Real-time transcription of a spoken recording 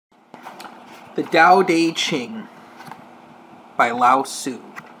The Tao Te Ching by Laozi.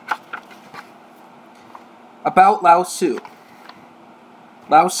 About Laozi.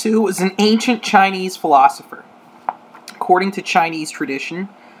 Laozi was an ancient Chinese philosopher. According to Chinese tradition,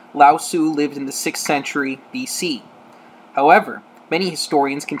 Laozi lived in the 6th century BC. However, many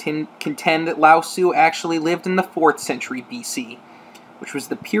historians contend that Laozi actually lived in the 4th century BC, which was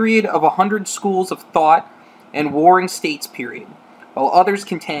the period of 100 schools of thought and warring states period, while others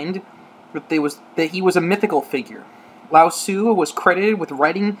contend that he was a mythical figure. Laozi was credited with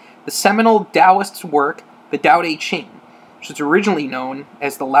writing the seminal Taoist work, the Tao Te Ching, which was originally known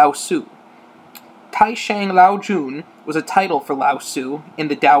as the Laozi. Tai Shang Lao Jun was a title for Laozi in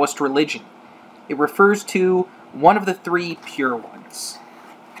the Taoist religion. It refers to one of the 3 pure ones.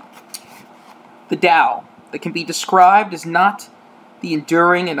 The Tao that can be described as not the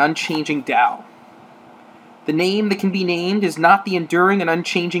enduring and unchanging Tao. The name that can be named is not the enduring and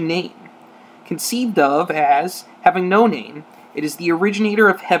unchanging name. Conceived of as having no name, it is the originator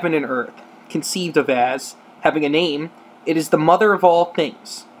of heaven and earth. Conceived of as having a name, it is the mother of all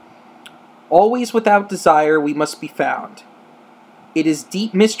things. Always without desire we must be found. It is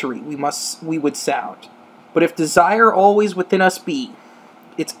deep mystery we would sound. But if desire always within us be,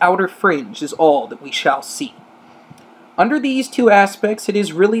 its outer fringe is all that we shall see. Under these 2 aspects it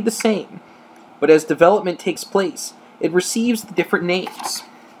is really the same, but as development takes place, it receives the different names.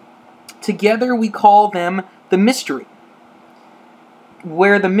 Together we call them the mystery.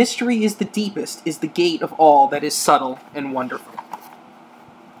 Where the mystery is the deepest is the gate of all that is subtle and wonderful.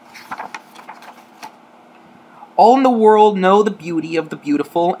 All in the world know the beauty of the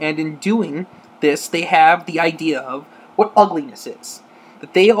beautiful, and in doing this they have the idea of what ugliness is.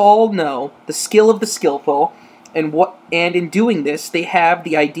 That they all know the skill of the skillful, and in doing this they have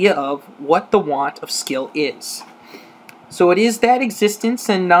the idea of what the want of skill is. So it is that existence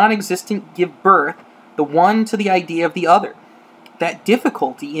and non-existent give birth, the one to the idea of the other. That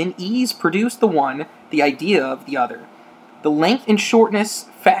difficulty and ease produce the one, the idea of the other. The length and shortness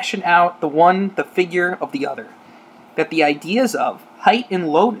fashion out the one, the figure of the other. That the ideas of height and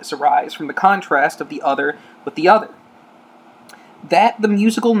lowness arise from the contrast of the other with the other. That the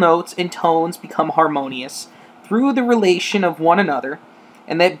musical notes and tones become harmonious through the relation of one another,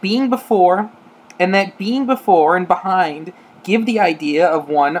 and that being before and behind give the idea of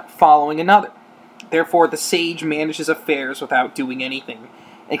one following another. Therefore the sage manages affairs without doing anything,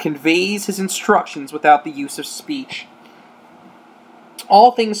 and conveys his instructions without the use of speech.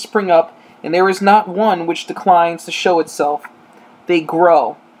 All things spring up, and there is not one which declines to show itself. They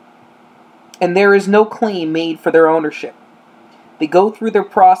grow, and there is no claim made for their ownership. They go through their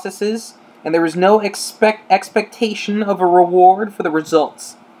processes, and there is no expectation of a reward for the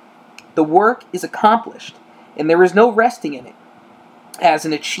results. The work is accomplished, and there is no resting in it as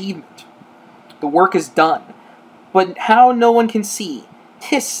an achievement. The work is done, but how no one can see,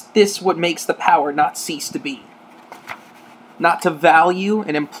 'tis this what makes the power not cease to be. Not to value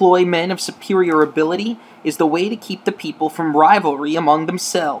and employ men of superior ability is the way to keep the people from rivalry among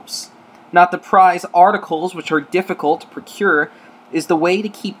themselves. Not to prize articles which are difficult to procure is the way to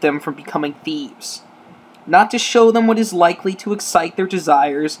keep them from becoming thieves. Not to show them what is likely to excite their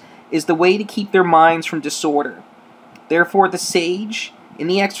desires is the way to keep their minds from disorder. Therefore the sage, in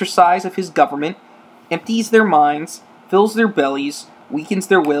the exercise of his government, empties their minds, fills their bellies, weakens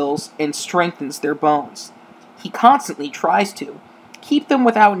their wills, and strengthens their bones. He constantly tries to keep them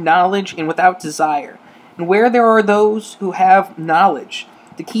without knowledge and without desire, and where there are those who have knowledge,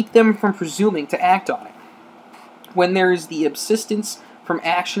 to keep them from presuming to act on it. When there is the subsistence from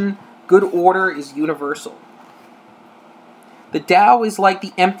action, good order is universal. The Tao is like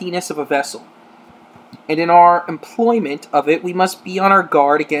the emptiness of a vessel, and in our employment of it we must be on our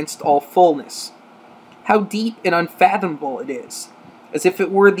guard against all fullness. How deep and unfathomable it is, as if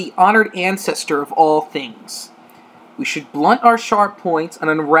it were the honored ancestor of all things. We should blunt our sharp points and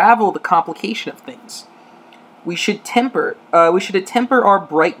unravel the complication of things. We should temper our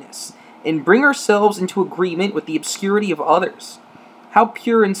brightness, and bring ourselves into agreement with the obscurity of others. How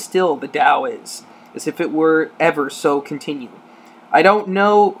pure and still the Tao is, as if it were ever so continue. I don't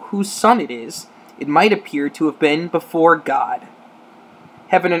know whose son it is. It might appear to have been before God.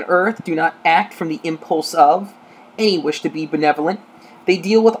 Heaven and earth do not act from the impulse of any wish to be benevolent. They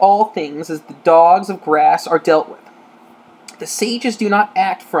deal with all things as the dogs of grass are dealt with. The sages do not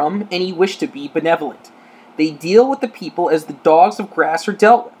act from any wish to be benevolent. They deal with the people as the dogs of grass are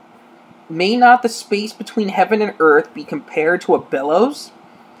dealt with. May not the space between heaven and earth be compared to a bellows?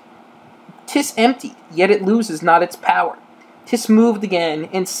 'Tis empty, yet it loses not its power. 'Tis moved again,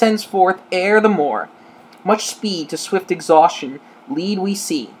 and sends forth air the more. Much speed to swift exhaustion lead we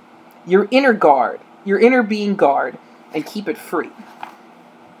see, your inner being guard, and keep it free.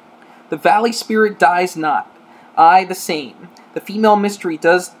 The valley spirit dies not, I the same. The female mystery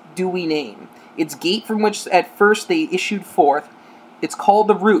do we name. Its gate from which at first they issued forth, it's called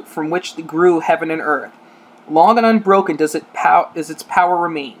the root from which they grew heaven and earth. Long and unbroken does its power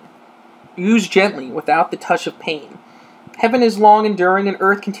remain, used gently, without the touch of pain. Heaven is long enduring, and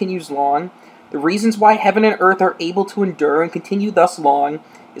earth continues long. The reasons why heaven and earth are able to endure and continue thus long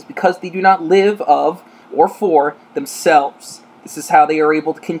is because they do not live of or for themselves. This is how they are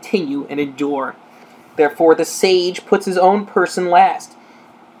able to continue and endure. Therefore the sage puts his own person last,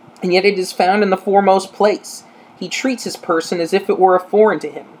 and yet it is found in the foremost place. He treats his person as if it were a foreign to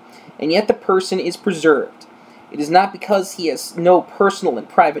him, and yet the person is preserved. It is not because he has no personal and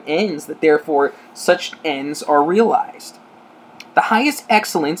private ends that therefore such ends are realized. The highest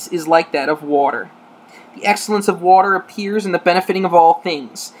excellence is like that of water. The excellence of water appears in the benefiting of all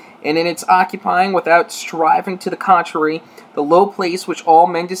things, and in its occupying, without striving to the contrary, the low place which all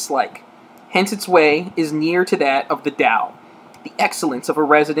men dislike. Hence its way is near to that of the Tao. The excellence of a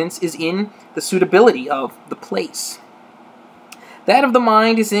residence is in the suitability of the place. That of the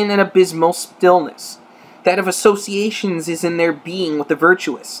mind is in an abysmal stillness. That of associations is in their being with the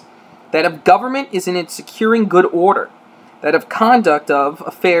virtuous. That of government is in its securing good order. That of conduct of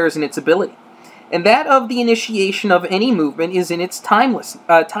affairs in its ability. And that of the initiation of any movement is in its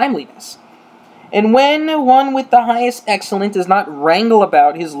timeliness. And when one with the highest excellence does not wrangle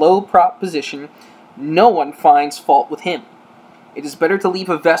about his low proposition, no one finds fault with him. It is better to leave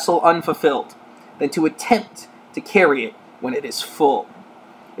a vessel unfulfilled than to attempt to carry it when it is full.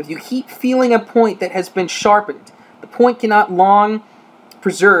 If you keep feeling a point that has been sharpened, the point cannot long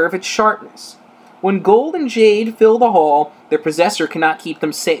preserve its sharpness. When gold and jade fill the hall, their possessor cannot keep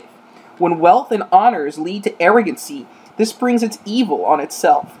them safe. When wealth and honors lead to arrogancy, this brings its evil on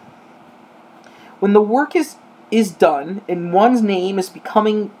itself. When the work is done, and one's name is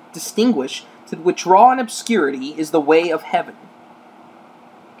becoming distinguished, to withdraw in obscurity is the way of heaven.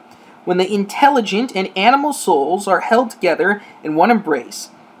 When the intelligent and animal souls are held together in one embrace,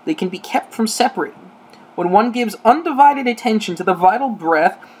 they can be kept from separating. When one gives undivided attention to the vital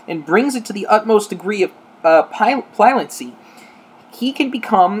breath and brings it to the utmost degree of pliancy, he can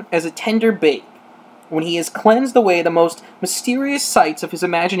become as a tender babe. When he has cleansed away the most mysterious sights of his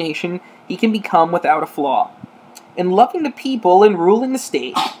imagination, he can become without a flaw. In loving the people and ruling the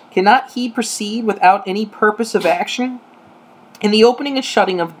state, cannot he proceed without any purpose of action? In the opening and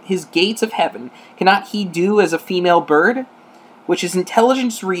shutting of his gates of heaven, cannot he do as a female bird? Which his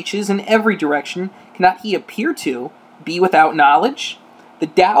intelligence reaches in every direction, cannot he appear to be without knowledge? The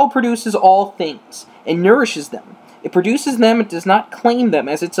Tao produces all things, and nourishes them. It produces them, it does not claim them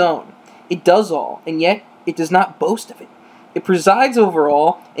as its own. It does all, and yet it does not boast of it. It presides over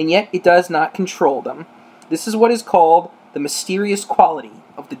all, and yet it does not control them. This is what is called the mysterious quality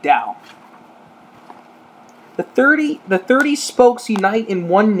of the Tao. The 30 spokes unite in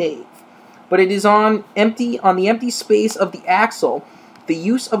one nave, but it is on the empty space of the axle the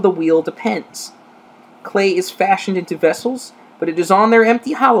use of the wheel depends. Clay is fashioned into vessels, but it is on their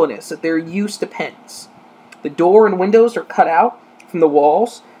empty hollowness that their use depends. The door and windows are cut out from the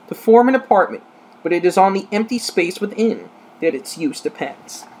walls to form an apartment, but it is on the empty space within that its use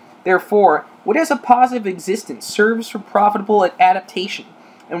depends. Therefore, what has a positive existence serves for profitable adaptation,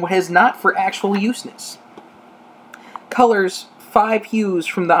 and what has not for actual useness. Colors 5 hues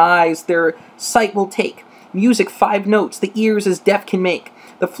from the eyes their sight will take. Music 5 notes the ears as deaf can make.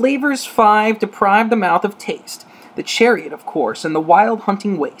 The flavors 5 deprive the mouth of taste. The chariot, of course, and the wild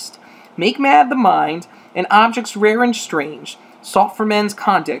hunting waste. Make mad the mind, and objects rare and strange, sought for men's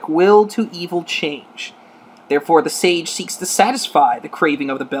conduct, will to evil change. Therefore the sage seeks to satisfy the craving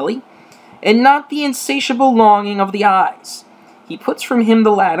of the belly, and not the insatiable longing of the eyes. He puts from him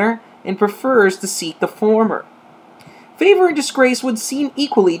the latter, and prefers to seek the former. Favor and disgrace would seem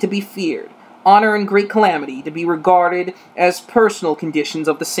equally to be feared, honor and great calamity to be regarded as personal conditions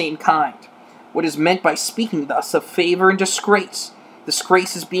of the same kind. What is meant by speaking thus of favor and disgrace?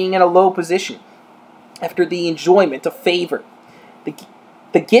 Disgrace is being in a low position after the enjoyment of favor.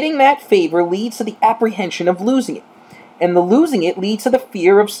 The getting that favor leads to the apprehension of losing it, and the losing it leads to the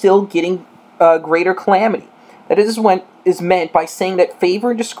fear of still getting greater calamity. That is meant by saying that favor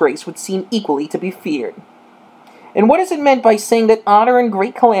and disgrace would seem equally to be feared. And what is it meant by saying that honor and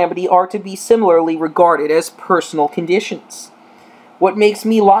great calamity are to be similarly regarded as personal conditions? What makes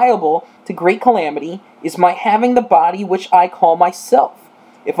me liable to great calamity is my having the body which I call myself.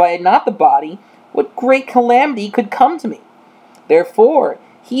 If I had not the body, what great calamity could come to me? Therefore,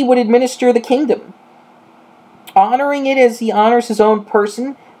 he would administer the kingdom, honoring it as he honors his own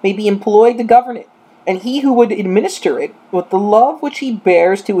person, may be employed to govern it, and he who would administer it with the love which he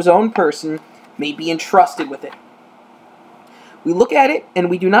bears to his own person may be entrusted with it. We look at it, and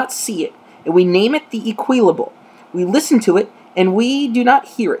we do not see it, and we name it the equilable. We listen to it, and we do not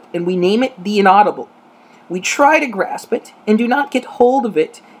hear it, and we name it the inaudible. We try to grasp it, and do not get hold of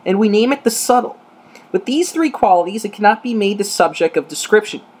it, and we name it the subtle. With these three qualities, it cannot be made the subject of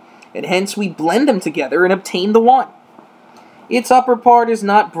description, and hence we blend them together and obtain the one. Its upper part is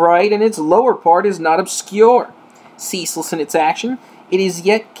not bright, and its lower part is not obscure. Ceaseless in its action, it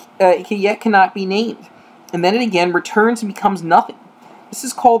yet cannot be named, and then it again returns and becomes nothing. This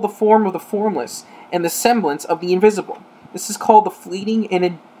is called the form of the formless, and the semblance of the invisible. This is called the fleeting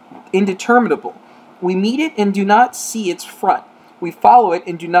and indeterminable. We meet it and do not see its front. We follow it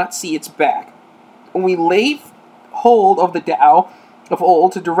and do not see its back. When we lay hold of the Tao of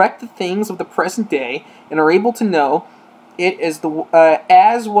old to direct the things of the present day, and are able to know it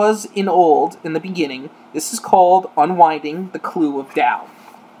as was in the beginning, this is called unwinding the clue of Tao.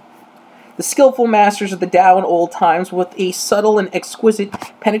 The skillful masters of the Tao in old times, with a subtle and exquisite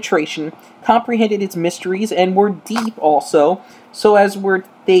penetration, comprehended its mysteries, and were deep also, so as were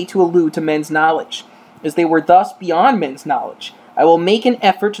they to allude to men's knowledge. As they were thus beyond men's knowledge, I will make an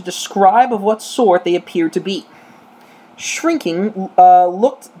effort to describe of what sort they appeared to be. Shrinking,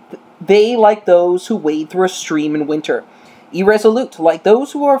 looked they like those who wade through a stream in winter, irresolute, like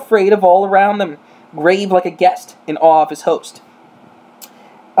those who are afraid of all around them, grave like a guest in awe of his host,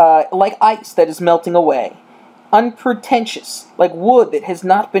 like ice that is melting away, unpretentious, like wood that has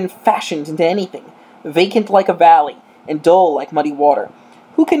not been fashioned into anything, vacant like a valley, and dull like muddy water.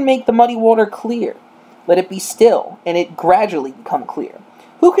 Who can make the muddy water clear? Let it be still, and it gradually become clear.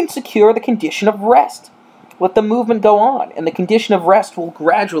 Who can secure the condition of rest? Let the movement go on, and the condition of rest will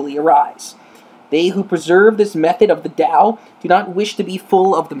gradually arise. They who preserve this method of the Tao do not wish to be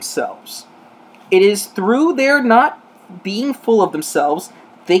full of themselves. It is through their not being full of themselves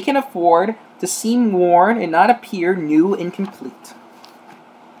they can afford to seem worn and not appear new and complete.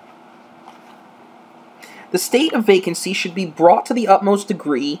 The state of vacancy should be brought to the utmost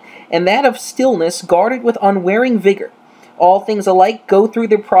degree, and that of stillness guarded with unwearying vigor. All things alike go through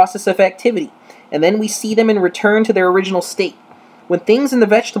their process of activity, and then we see them in return to their original state. When things in the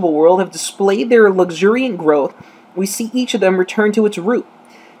vegetable world have displayed their luxuriant growth, we see each of them return to its root.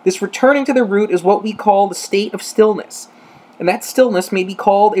 This returning to the root is what we call the state of stillness, and that stillness may be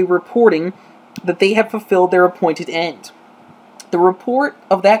called a reporting that they have fulfilled their appointed end. The report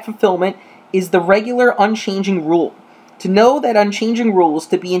of that fulfillment is the regular unchanging rule. To know that unchanging rule is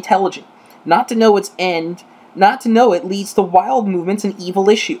to be intelligent. Not to know its end, not to know it leads to wild movements and evil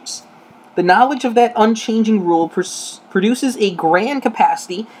issues. The knowledge of that unchanging rule produces a grand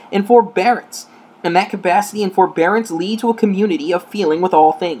capacity and forbearance, and that capacity and forbearance lead to a community of feeling with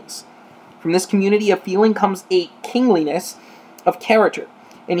all things. From this community of feeling comes a kingliness of character,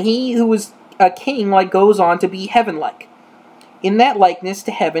 and he who is a king goes on to be heaven-like. In that likeness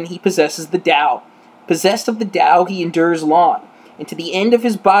to heaven he possesses the Tao. Possessed of the Tao he endures long, and to the end of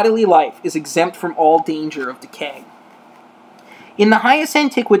his bodily life is exempt from all danger of decay. In the highest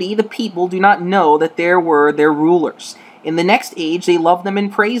antiquity, the people do not know that there were their rulers. In the next age, they loved them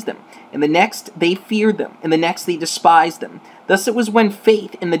and praised them. In the next, they feared them. In the next, they despised them. Thus it was when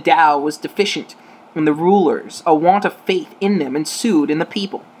faith in the Tao was deficient, and the rulers, a want of faith in them, ensued in the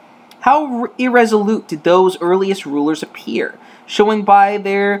people. How irresolute did those earliest rulers appear, showing by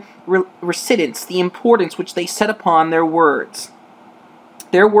their recitance the importance which they set upon their words.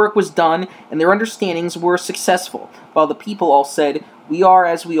 Their work was done, and their understandings were successful, while the people all said, "We are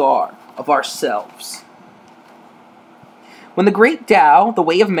as we are, of ourselves." When the great Tao, the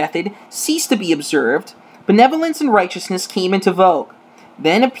way of method, ceased to be observed, benevolence and righteousness came into vogue.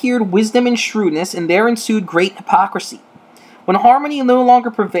 Then appeared wisdom and shrewdness, and there ensued great hypocrisy. When harmony no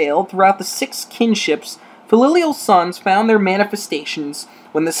longer prevailed throughout the 6 kinships, filial sons found their manifestations.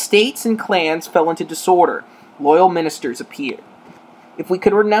 When the states and clans fell into disorder, loyal ministers appeared. If we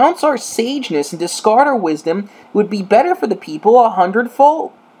could renounce our sageness and discard our wisdom, it would be better for the people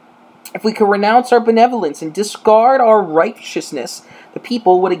 100-fold. If we could renounce our benevolence and discard our righteousness, the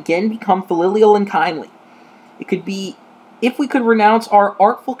people would again become filial and kindly. If we could renounce our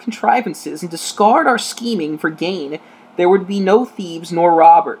artful contrivances and discard our scheming for gain, there would be no thieves nor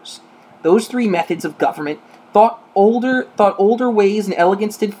robbers. Those 3 methods of government thought older ways and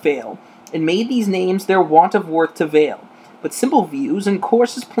elegance did fail, and made these names their want of worth to veil. But simple views and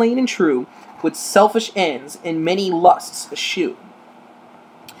courses plain and true, with selfish ends and many lusts eschew.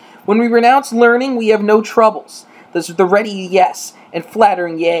 When we renounce learning, we have no troubles. Those are the ready yes and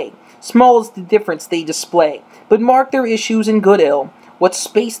flattering yea. Small is the difference they display, but mark their issues in good ill. what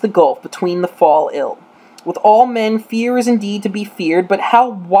space the gulf between the fall ill. With all men, fear is indeed to be feared, but how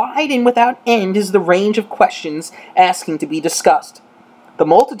wide and without end is the range of questions asking to be discussed. The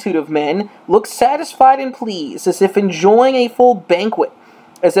multitude of men look satisfied and pleased, as if enjoying a full banquet,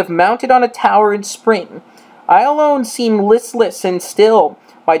 as if mounted on a tower in spring. I alone seem listless and still,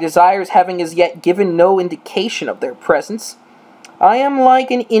 my desires having as yet given no indication of their presence. I am like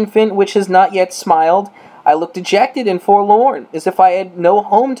an infant which has not yet smiled. I look dejected and forlorn, as if I had no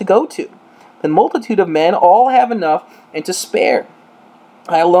home to go to. The multitude of men all have enough and to spare.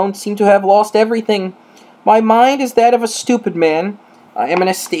 I alone seem to have lost everything. My mind is that of a stupid man. I am in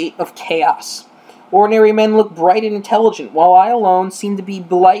a state of chaos. Ordinary men look bright and intelligent, while I alone seem to be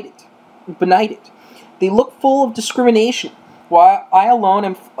benighted. They look full of discrimination, while I alone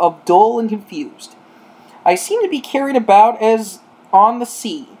am of dull and confused. I seem to be carried about as on the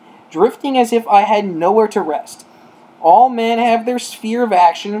sea, drifting as if I had nowhere to rest. All men have their sphere of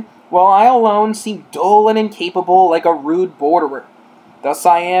action, while I alone seem dull and incapable like a rude borderer. Thus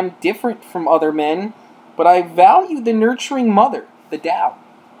I am different from other men, but I value the nurturing mother, the Tao.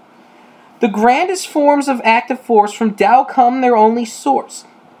 The grandest forms of active force from Tao come their only source.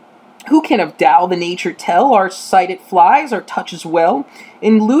 Who can of Tao the nature tell? Our sight it flies, our touch as well.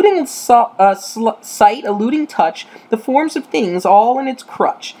 Eluding sight, eluding touch, the forms of things all in its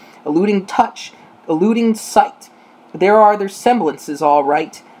crutch. Eluding touch, eluding sight. There are their semblances all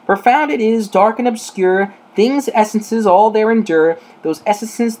right. Profound it is, dark and obscure, things' essences all there endure, those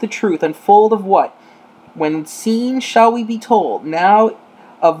essences the truth unfold of what? When seen shall we be told, now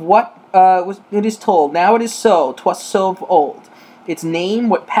of what it is told, now it is so, 'twas so of old. Its name,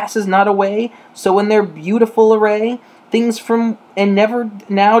 what passes not away, so in their beautiful array, things from and never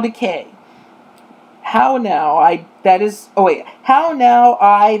now decay. How now I that is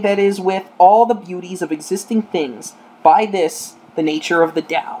with all the beauties of existing things, by this the nature of the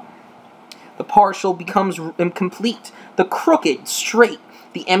Tao. The partial becomes incomplete, the crooked straight,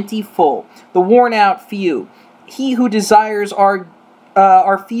 the empty full, the worn out few. He who desires are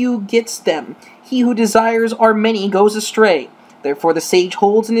few gets them. He who desires are many goes astray. Therefore the sage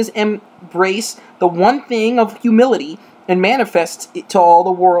holds in his embrace the one thing of humility and manifests it to all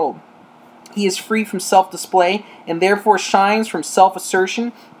the world. He is free from self-display, and therefore shines from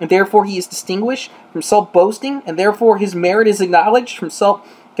self-assertion, and therefore he is distinguished from self-boasting, and therefore his merit is acknowledged from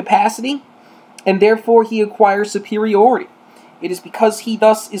self-capacity, and therefore he acquires superiority. It is because he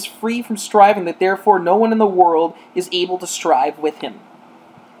thus is free from striving that therefore no one in the world is able to strive with him.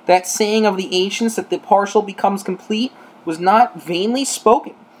 That saying of the ancients that the partial becomes complete was not vainly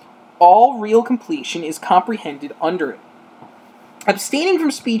spoken. All real completion is comprehended under it. Abstaining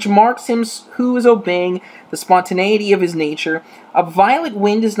from speech marks him who is obeying the spontaneity of his nature. A violent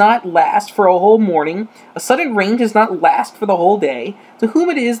wind does not last for a whole morning. A sudden rain does not last for the whole day. To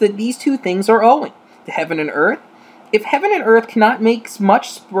whom it is that these two things are owing? To heaven and earth? If heaven and earth cannot make much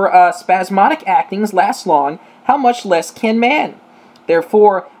spasmodic actings last long, how much less can man?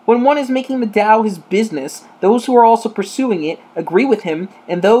 Therefore, when one is making the Tao his business, those who are also pursuing it agree with him,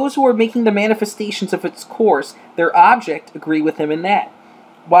 and those who are making the manifestations of its course their object agree with him in that.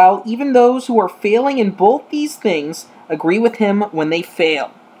 While even those who are failing in both these things agree with him when they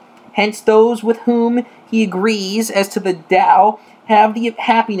fail. Hence those with whom he agrees as to the Tao have the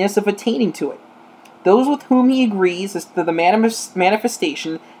happiness of attaining to it. Those with whom he agrees as to the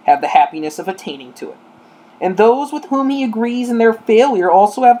manifestation have the happiness of attaining to it. And those with whom he agrees in their failure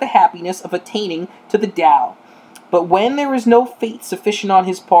also have the happiness of attaining to the Tao. But when there is no faith sufficient on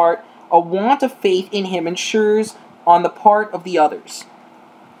his part, a want of faith in him ensures on the part of the others.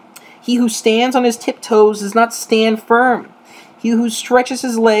 He who stands on his tiptoes does not stand firm. He who stretches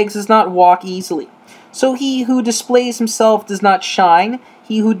his legs does not walk easily. So he who displays himself does not shine.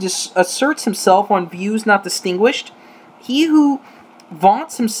 He who asserts himself on views not distinguished. He who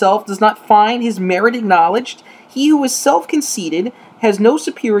vaunts himself does not find his merit acknowledged. He who is self-conceited has no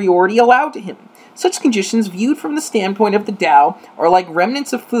superiority allowed to him. Such conditions, viewed from the standpoint of the Tao, are like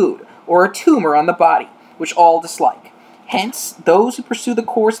remnants of food, or a tumor on the body, which all dislike. Hence, those who pursue the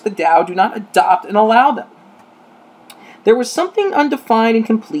course of the Tao do not adopt and allow them. There was something undefined and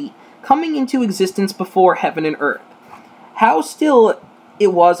complete coming into existence before heaven and earth. How still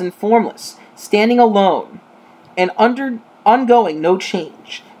it was and formless, standing alone, and ongoing no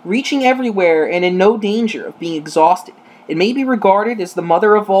change, reaching everywhere and in no danger of being exhausted. It may be regarded as the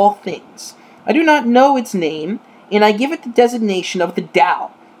mother of all things. I do not know its name, and I give it the designation of the Tao,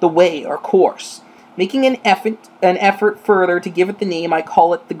 the way or course. Making an effort further to give it the name, I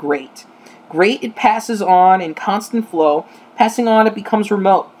call it the Great. Great it passes on in constant flow. Passing on, it becomes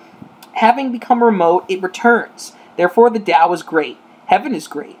remote. Having become remote, it returns. Therefore the Tao is great. Heaven is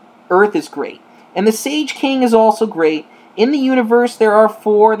great. Earth is great. And the Sage King is also great. In the universe there are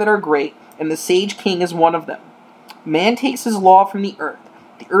 4 that are great, and the Sage King is one of them. Man takes his law from the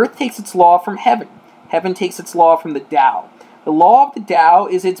earth takes its law from heaven. Heaven takes its law from the Tao. The law of the Tao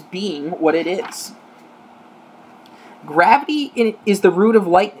is its being what it is. Gravity is the root of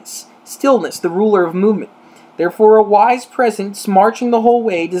lightness, stillness the ruler of movement. Therefore a wise presence marching the whole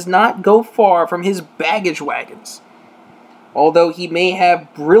way does not go far from his baggage wagons. Although he may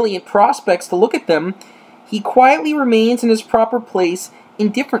have brilliant prospects to look at them, he quietly remains in his proper place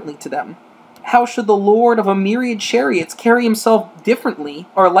indifferently to them. How should the lord of a myriad chariots carry himself differently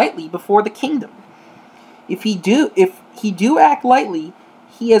or lightly before the kingdom? If he do act lightly,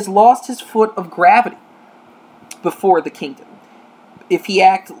 he has lost his foot of gravity before the kingdom. If he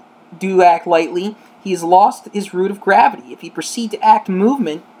do act lightly, he has lost his root of gravity. If he proceed to act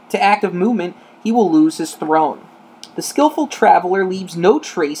of movement, he will lose his throne. The skillful traveler leaves no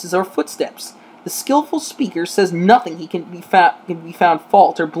traces or footsteps. The skillful speaker says nothing he can be found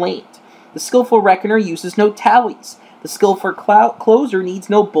fault or blamed. The skillful reckoner uses no tallies. The skillful closer needs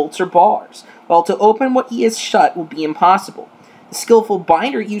no bolts or bars, while to open what he has shut will be impossible. The skillful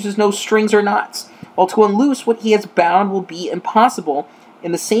binder uses no strings or knots, while to unloose what he has bound will be impossible.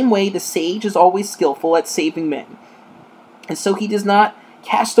 In the same way, the sage is always skillful at saving men, and so he does not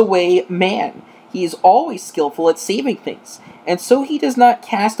cast away man. He is always skillful at saving things, and so he does not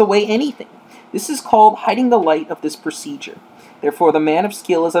cast away anything. This is called hiding the light of this procedure. Therefore the man of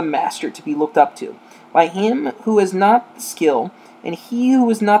skill is a master to be looked up to, by him who has not the skill, and he who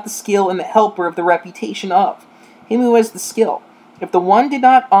has not the skill and the helper of the reputation of him who has the skill. If the one did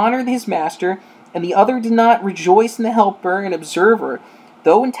not honor his master, and the other did not rejoice in the helper and observer,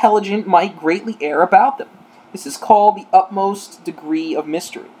 though intelligent, might greatly err about them. This is called the utmost degree of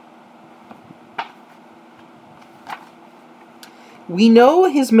mystery. We know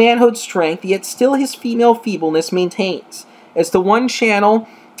his manhood strength, yet still his female feebleness maintains. As to one channel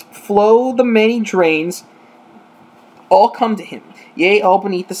flow the many drains, all come to him, yea, all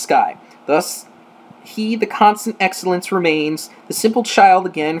beneath the sky. Thus he the constant excellence remains, the simple child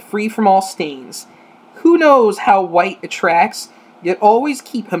again, free from all stains. Who knows how white attracts, yet always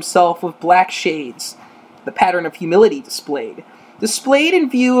keep himself with black shades, the pattern of humility displayed. Displayed in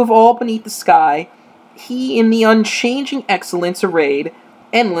view of all beneath the sky, he in the unchanging excellence arrayed,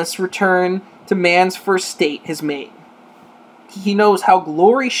 endless return to man's first state has made. He knows how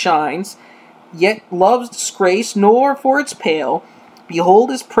glory shines, yet loves disgrace, nor for its pale behold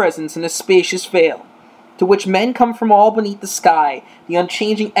his presence in a spacious vale, to which men come from all beneath the sky, the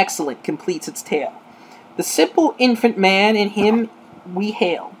unchanging excellent completes its tale. The simple infant man in him we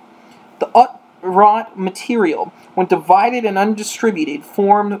hail. The wrought material, when divided and undistributed,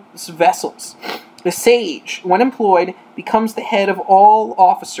 forms vessels. The sage, when employed, becomes the head of all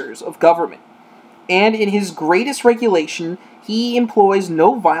officers of government, and in his greatest regulation he employs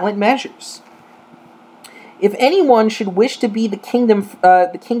no violent measures. If anyone should wish to be the kingdom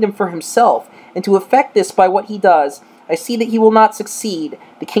for himself, and to effect this by what he does, I see that he will not succeed.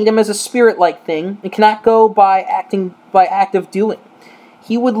 The kingdom is a spirit-like thing, and cannot go by act of doing.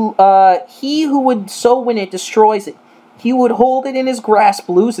 He who would so win it destroys it. He who would hold it in his grasp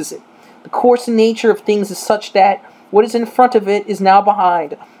loses it. The course and nature of things is such that what is in front of it is now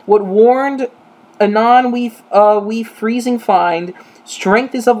behind. What warned anon we freezing find.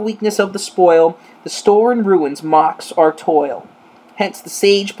 Strength is of weakness of the spoil. The store in ruins mocks our toil. Hence the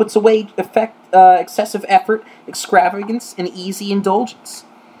sage puts away excessive effort, extravagance, and easy indulgence.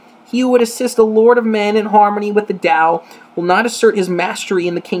 He who would assist a lord of men in harmony with the Tao will not assert his mastery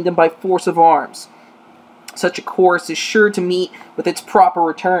in the kingdom by force of arms. Such a course is sure to meet with its proper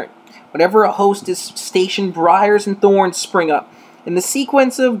return. Whenever a host is stationed, briars and thorns spring up. In the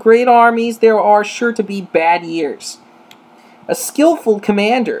sequence of great armies there are sure to be bad years. A skillful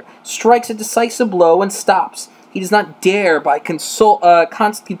commander strikes a decisive blow and stops. He does not dare, by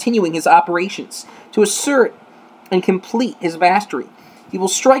continuing his operations, to assert and complete his mastery. He will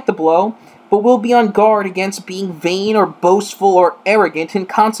strike the blow, but will be on guard against being vain or boastful or arrogant in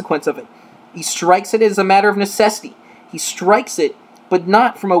consequence of it. He strikes it as a matter of necessity. He strikes it, but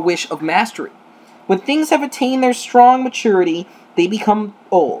not from a wish of mastery. When things have attained their strong maturity, they become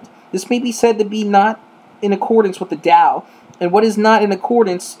old. This may be said to be not in accordance with the Tao, and what is not in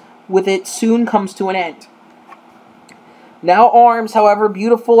accordance with it soon comes to an end. Now arms, however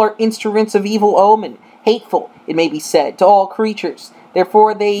beautiful, are instruments of evil omen, hateful, it may be said, to all creatures.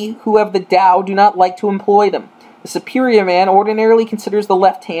 Therefore they who have the Tao do not like to employ them. The superior man ordinarily considers the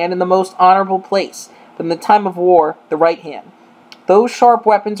left hand in the most honorable place, but in the time of war, the right hand. Those sharp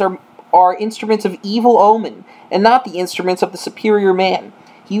weapons are are instruments of evil omen, and not the instruments of the superior man.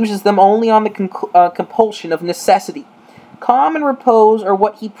 He uses them only on the compulsion of necessity. Calm and repose are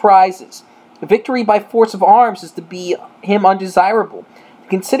what he prizes. Victory by force of arms is to be him undesirable. To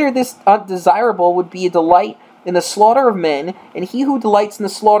consider this undesirable would be a delight in the slaughter of men, and he who delights in the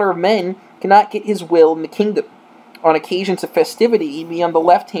slaughter of men cannot get his will in the kingdom. On occasions of festivity, he be on the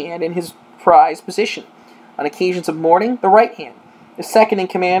left hand in his prized position. On occasions of mourning, the right hand. The second in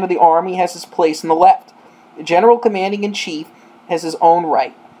command of the army has his place in the left. The general commanding in chief has his own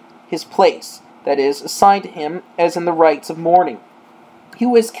right, his place, that is, assigned to him as in the rites of mourning. He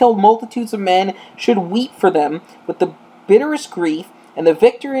who has killed multitudes of men should weep for them with the bitterest grief, and the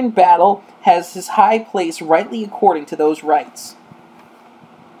victor in battle has his high place rightly according to those rites.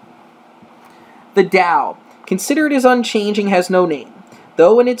 The Tao, considered as unchanging, has no name.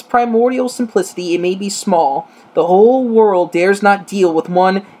 Though in its primordial simplicity it may be small, the whole world dares not deal with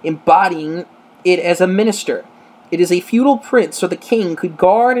one embodying it as a minister. It is a feudal prince, so the king could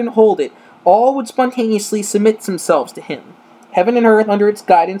guard and hold it. All would spontaneously submit themselves to him. Heaven and earth under its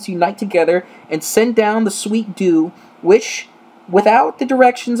guidance unite together and send down the sweet dew, which, without the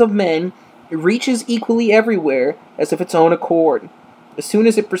directions of men, it reaches equally everywhere as of its own accord. As soon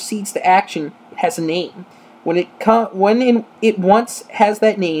as it proceeds to action, it has a name. When it once has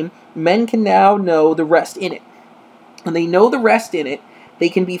that name, men can now know the rest in it. When they know the rest in it, they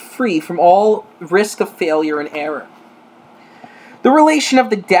can be free from all risk of failure and error. The relation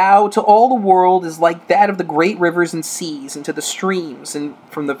of the Tao to all the world is like that of the great rivers and seas, and to the streams and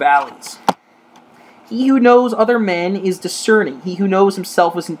from the valleys. He who knows other men is discerning. He who knows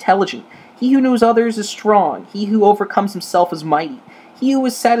himself is intelligent. He who knows others is strong. He who overcomes himself is mighty. He who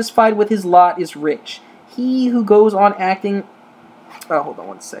is satisfied with his lot is rich. He who goes on acting... Oh, hold on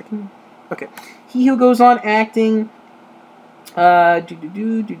one second. Okay. He who goes on acting... He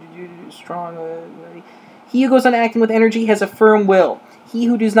who goes on acting with energy has a firm will. He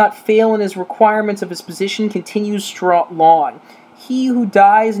who does not fail in his requirements of his position continues long. He who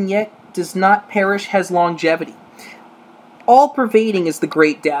dies and yet does not perish has longevity. All-pervading is the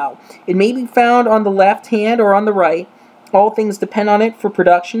great Tao. It may be found on the left hand or on the right. All things depend on it for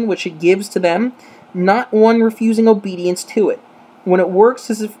production, which it gives to them, not one refusing obedience to it. When it works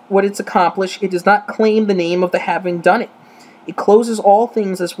as if what it's accomplished, it does not claim the name of the having done it. It closes all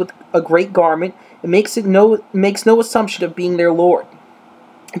things as with a great garment. It makes no assumption of being their lord.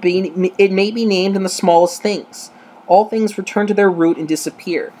 It may be named in the smallest things. All things return to their root and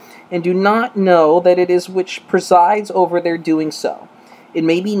disappear, and do not know that it is which presides over their doing so. It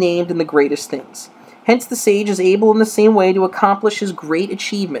may be named in the greatest things. Hence the sage is able in the same way to accomplish his great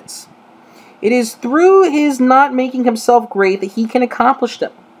achievements. It is through his not making himself great that he can accomplish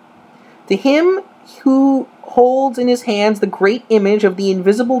them. To him who holds in his hands the great image of the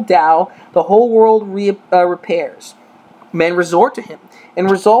invisible Tao, the whole world repairs. Men resort to him, and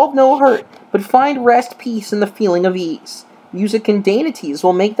resolve no hurt, but find rest, peace, and the feeling of ease. Music and dainties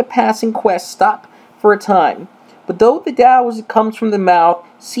will make the passing quest stop for a time. But though the Tao as it comes from the mouth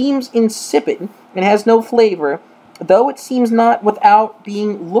seems insipid and has no flavor, though it seems not without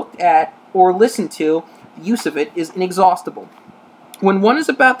being looked at or listened to, the use of it is inexhaustible. When one is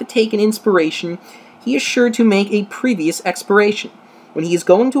about to take an inspiration, he is sure to make a previous expiration. When he is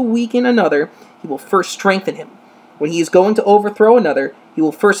going to weaken another, he will first strengthen him. When he is going to overthrow another, he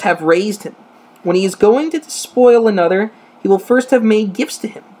will first have raised him. When he is going to despoil another, he will first have made gifts to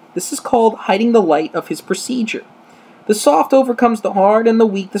him. This is called hiding the light of his procedure. The soft overcomes the hard, and the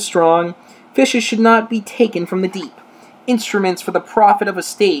weak the strong. Fishes should not be taken from the deep. Instruments for the profit of a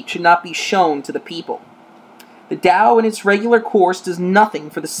state should not be shown to the people. The Tao in its regular course does nothing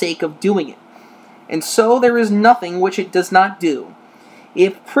for the sake of doing it, and so there is nothing which it does not do.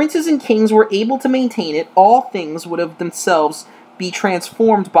 If princes and kings were able to maintain it, all things would of themselves be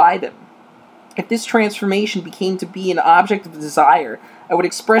transformed by them. If this transformation became to be an object of desire, I would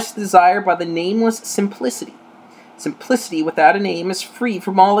express the desire by the nameless simplicity. Simplicity without a name is free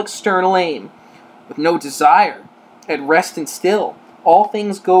from all external aim. With no desire, at rest and still, all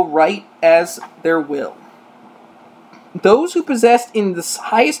things go right as their will. Those who possessed in the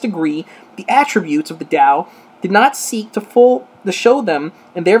highest degree the attributes of the Tao did not seek to show them,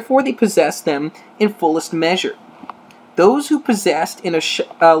 and therefore they possessed them in fullest measure. Those who possessed in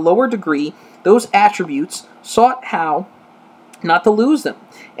a lower degree those attributes sought how not to lose them,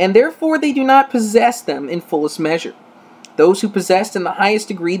 and therefore they do not possess them in fullest measure. Those who possessed in the highest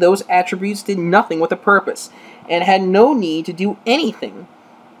degree those attributes did nothing with a purpose, and had no need to do anything.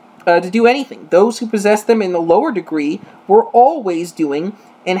 Those who possessed them in the lower degree were always doing,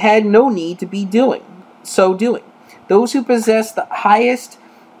 and had no need to be doing. Those who possessed the highest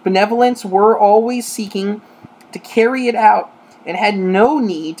benevolence were always seeking to carry it out and had no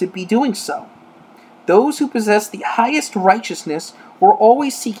need to be doing so. Those who possessed the highest righteousness were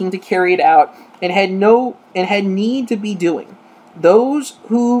always seeking to carry it out and had need to be doing. Those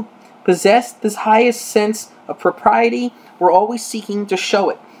who possessed this highest sense of propriety were always seeking to show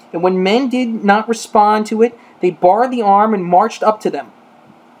it. And when men did not respond to it, they barred the arm and marched up to them.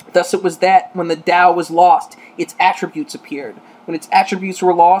 Thus it was that when the Tao was lost, its attributes appeared. When its attributes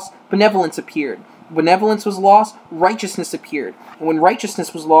were lost, benevolence appeared. When benevolence was lost, righteousness appeared. And when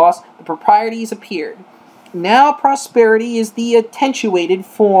righteousness was lost, the proprieties appeared. Now prosperity is the attenuated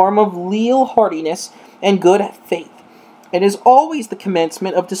form of leal heartiness and good faith, and is always the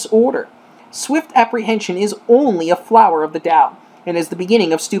commencement of disorder. Swift apprehension is only a flower of the Tao, and is the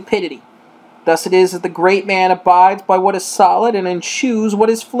beginning of stupidity. Thus it is that the great man abides by what is solid and eschews what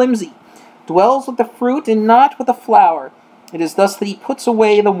is flimsy, dwells with the fruit and not with the flower. It is thus that he puts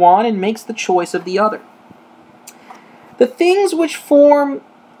away the one and makes the choice of the other. The things which form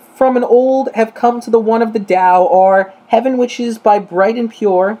from an old have come to the one of the Tao are heaven which is by bright and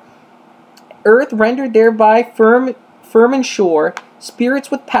pure, earth rendered thereby firm and sure, spirits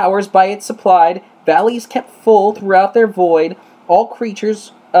with powers by it supplied, valleys kept full throughout their void, all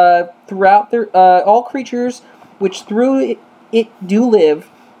creatures which through it do live,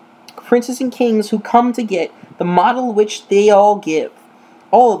 princes and kings who come to get the model which they all give.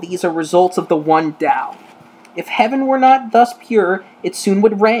 All of these are results of the one Tao. If heaven were not thus pure, it soon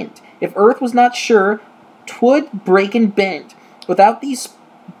would rend. If earth was not sure, 'twould break and bend. Without these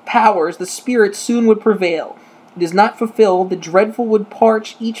powers, the spirit soon would prevail. It is not fulfilled, the dreadful would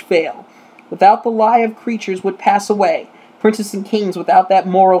parch each veil. Without the lie of creatures would pass away. Princes and kings without that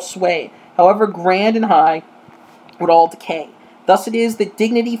moral sway, however grand and high, would all decay. Thus it is that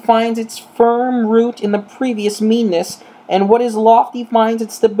dignity finds its firm root in the previous meanness, and what is lofty finds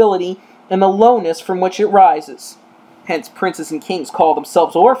its stability in the lowness from which it rises. Hence princes and kings call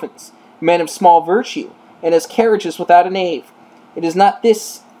themselves orphans, men of small virtue, and as carriages without a nave. Is not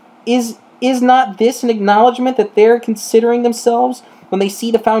this an acknowledgment that they are considering themselves when they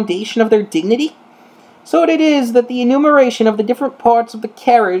see the foundation of their dignity? So it is that the enumeration of the different parts of the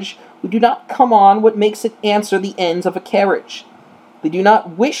carriage we do not come on what makes it answer the ends of a carriage. They do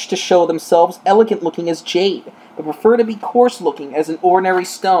not wish to show themselves elegant-looking as jade, but prefer to be coarse-looking as an ordinary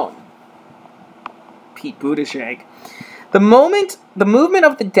stone. Pete Buttigieg. The movement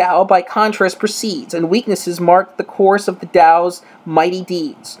of the Tao, by contrast, proceeds, and weaknesses mark the course of the Tao's mighty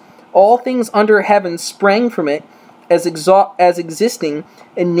deeds. All things under heaven sprang from it as existing,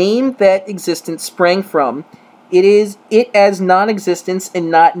 and named that existence sprang from. It is it as non-existence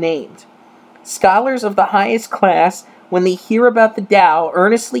and not named. Scholars of the highest class, when they hear about the Tao,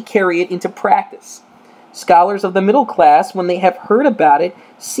 earnestly carry it into practice. Scholars of the middle class, when they have heard about it,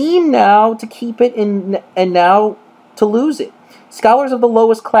 seem now to keep it and now to lose it. Scholars of the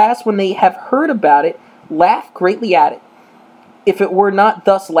lowest class, when they have heard about it, laugh greatly at it. If it were not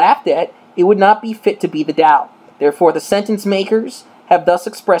thus laughed at, it would not be fit to be the Tao. Therefore the sentence makers have thus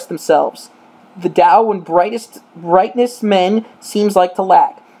expressed themselves. The Tao, when brightness men seems like to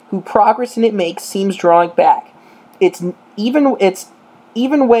lack, who progress in it makes seems drawing back. Its even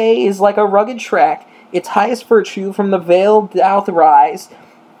way is like a rugged track, its highest virtue from the veil doth rise,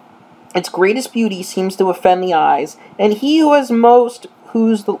 its greatest beauty seems to offend the eyes, and he who has most,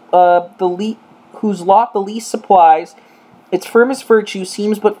 whose lot the least supplies, its firmest virtue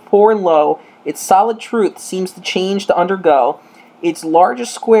seems but poor and low, its solid truth seems to change to undergo, its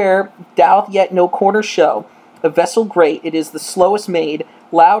largest square doth yet no corner show, a vessel great, it is the slowest made,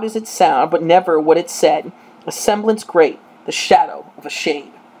 loud is its sound, but never what it said, a semblance great, the shadow of a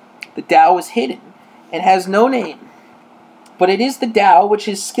shade. The Tao is hidden, and has no name, but it is the Tao which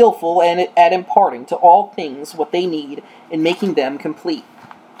is skillful at imparting to all things what they need, and making them complete.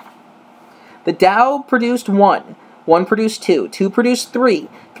 The Tao produced one, one produced two, two produced three,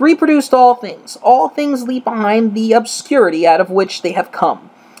 three produced all things leap behind the obscurity out of which they have come,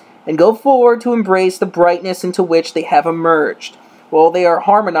 and go forward to embrace the brightness into which they have emerged, while they are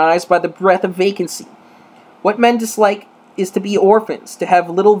harmonized by the breath of vacancy. What men dislike is to be orphans, to have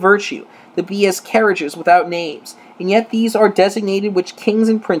little virtue, to be as carriages without names, and yet these are designated which kings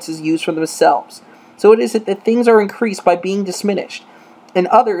and princes use for themselves. So it is that things are increased by being diminished, and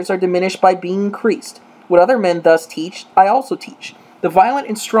others are diminished by being increased. What other men thus teach, I also teach. The violent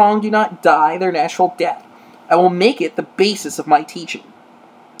and strong do not die their natural death. I will make it the basis of my teaching.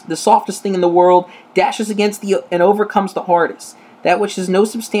 The softest thing in the world dashes against and overcomes the hardest. That which has no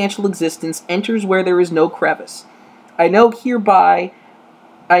substantial existence enters where there is no crevice. I know hereby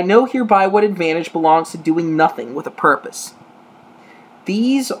what advantage belongs to doing nothing with a purpose.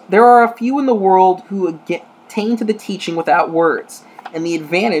 There are a few in the world who attain to the teaching without words, and the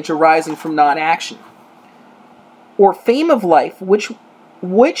advantage arising from non-action. Or fame of life, which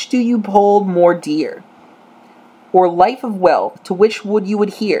do you hold more dear? Or life of wealth, to which would you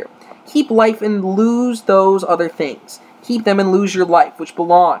adhere? Keep life and lose those other things. Keep them and lose your life, which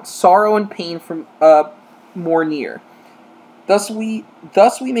belongs. Sorrow and pain from more near. Thus we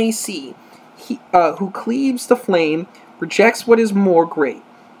may see, who cleaves the flame, rejects what is more great,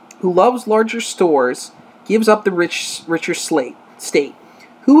 who loves larger stores, gives up the richer state,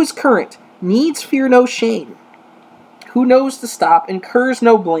 who is current, needs fear no shame, who knows to stop, incurs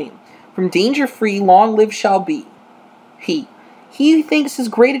no blame, from danger free, long lived shall be. He who thinks his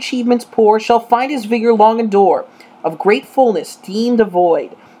great achievements poor, shall find his vigor long endure, of great fullness deemed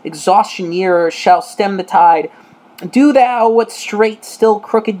devoid, exhaustion nearer shall stem the tide. Do thou what straight still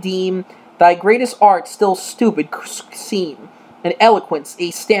crooked deem, thy greatest art still stupid seem, and eloquence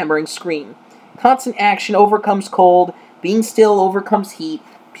a stammering scream. Constant action overcomes cold, being still overcomes heat.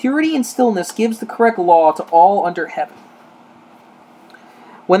 Purity and stillness gives the correct law to all under heaven.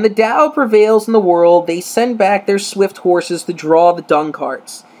 When the Tao prevails in the world, they send back their swift horses to draw the dung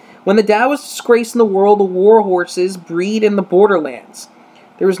carts. When the Tao is disgraced in the world, the war horses breed in the borderlands.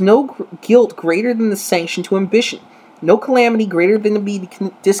 There is no guilt greater than the sanction to ambition, no calamity greater than to be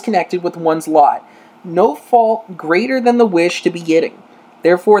disconnected with one's lot, no fault greater than the wish to be getting.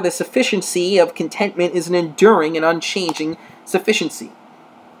 Therefore, the sufficiency of contentment is an enduring and unchanging sufficiency.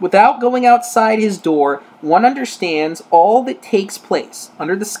 Without going outside his door, one understands all that takes place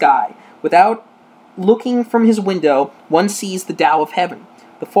under the sky. Without looking from his window, one sees the Tao of heaven.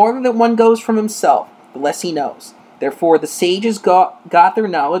 The farther that one goes from himself, the less he knows. Therefore, the sages got their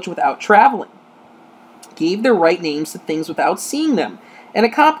knowledge without traveling, gave their right names to things without seeing them, and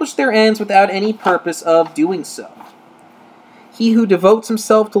accomplished their ends without any purpose of doing so. He who devotes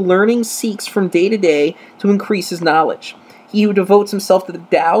himself to learning seeks from day to day to increase his knowledge. He who devotes himself to the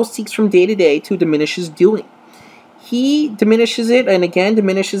Tao seeks from day to day to diminish his doing. He diminishes it and again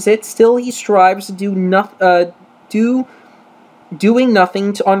diminishes it. Still he strives to doing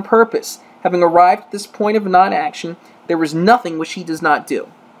nothing on purpose. Having arrived at this point of non-action, there is nothing which he does not do.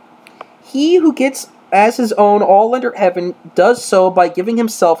 He who gets as his own all under heaven does so by giving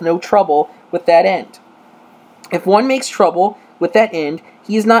himself no trouble with that end. If one makes trouble with that end,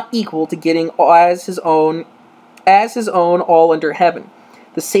 he is not equal to getting as his own all under heaven.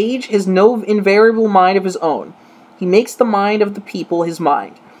 The sage has no invariable mind of his own. He makes the mind of the people his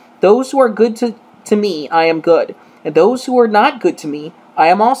mind. Those who are good to me, I am good, and those who are not good to me, I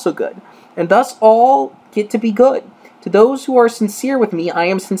am also good. And thus all get to be good. To those who are sincere with me, I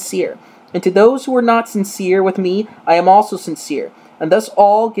am sincere. And to those who are not sincere with me, I am also sincere. And thus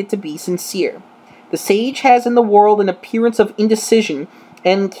all get to be sincere. The sage has in the world an appearance of indecision,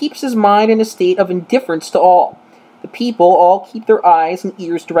 and keeps his mind in a state of indifference to all. The people all keep their eyes and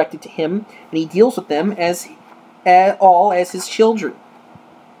ears directed to him, and he deals with them as his children.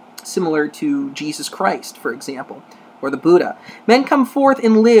 Similar to Jesus Christ, for example, or the Buddha. Men come forth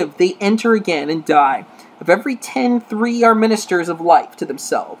and live, they enter again and die. Of every 10, 3 are ministers of life to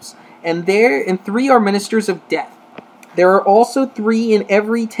themselves, and 3 are ministers of death. There are also 3 in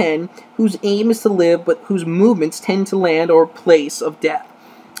every 10 whose aim is to live, but whose movements tend to land or place of death.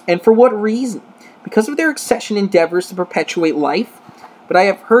 And for what reason? Because of their accession endeavors to perpetuate life. But I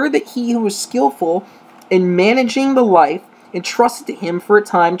have heard that he who is skillful in managing the life entrusted to him for a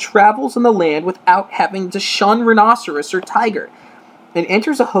time travels in the land without having to shun rhinoceros or tiger, and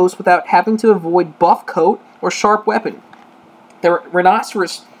enters a host without having to avoid buff coat or sharp weapon. The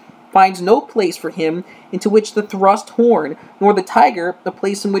rhinoceros finds no place for him into which to thrust horn, nor the tiger a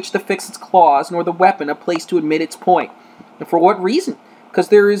place in which to fix its claws, nor the weapon a place to admit its point. And for what reason? Because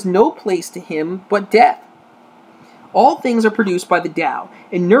there is no place to him but death. All things are produced by the Tao,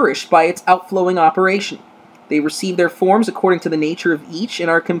 and nourished by its outflowing operation. They receive their forms according to the nature of each, and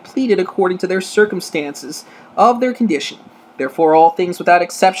are completed according to their circumstances of their condition. Therefore all things without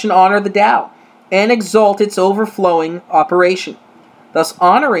exception honor the Tao, and exalt its overflowing operation. Thus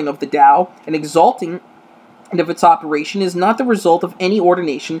honoring of the Tao, and exalting of its operation is not the result of any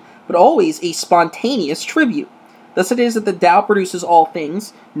ordination, but always a spontaneous tribute. Thus it is that the Tao produces all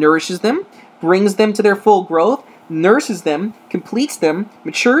things, nourishes them, brings them to their full growth, nurses them, completes them,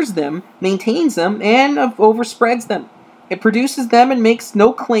 matures them, maintains them, and overspreads them. It produces them and makes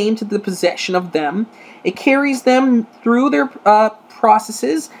no claim to the possession of them. It carries them through their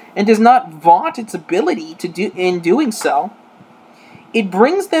processes and does not vaunt its ability in doing so. It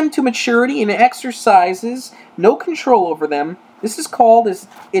brings them to maturity and exercises no control over them. This is called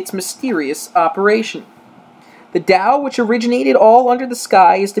its mysterious operation. The Tao, which originated all under the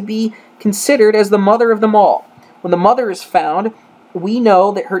sky, is to be considered as the mother of them all. When the mother is found, we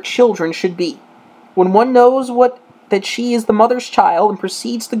know that her children should be. When one knows that she is the mother's child and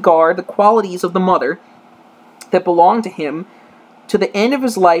proceeds to guard the qualities of the mother that belong to him, to the end of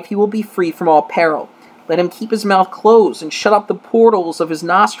his life he will be free from all peril. Let him keep his mouth closed and shut up the portals of his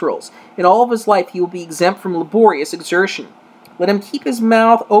nostrils. In all of his life he will be exempt from laborious exertion. Let him keep his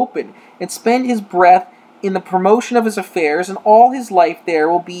mouth open and spend his breath in the promotion of his affairs, and all his life there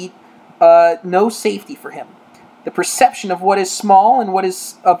will be no safety for him. The perception of what is small and what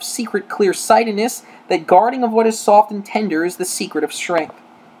is of secret clear-sightedness, that guarding of what is soft and tender, is the secret of strength.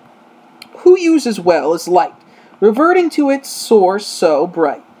 Who uses well is light, reverting to its source so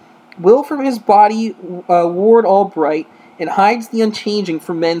bright. Will from his body ward all bright, and hides the unchanging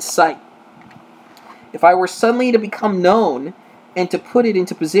from men's sight. If I were suddenly to become known, and to put it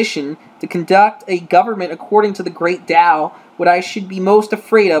into position to conduct a government according to the great Tao, what I should be most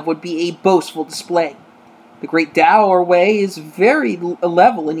afraid of would be a boastful display. The great Tao or way is very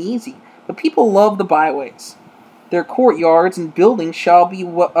level and easy, but people love the byways. Their courtyards and buildings shall be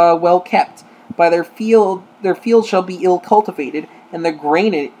well kept, by their fields shall be ill cultivated, and their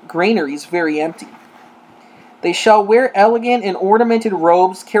granaries very empty. They shall wear elegant and ornamented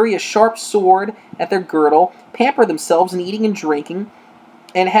robes, carry a sharp sword at their girdle, pamper themselves in eating and drinking,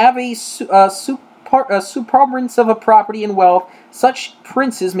 and have a superabundance of a property and wealth. Such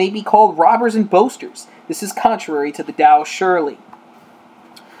princes may be called robbers and boasters. This is contrary to the Tao, surely.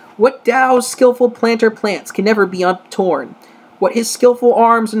 What Tao's skillful planter plants can never be uptorn. What his skillful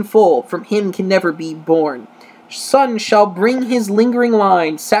arms enfold, from him can never be born. Sun shall bring his lingering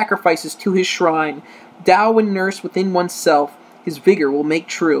line, sacrifices to his shrine. Tao when nursed within oneself, his vigor will make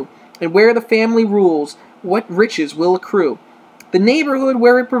true. And where the family rules, what riches will accrue. The neighborhood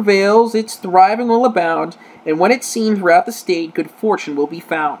where it prevails, its thriving will abound, and when it seems throughout the state, good fortune will be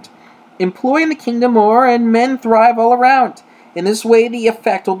found. Employ in the kingdom more, and men thrive all around. In this way the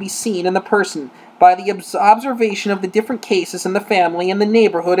effect will be seen in the person, by the observation of the different cases in the family, in the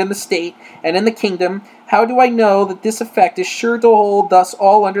neighborhood, in the state, and in the kingdom. How do I know that this effect is sure to hold thus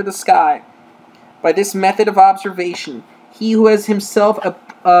all under the sky? By this method of observation, he who has himself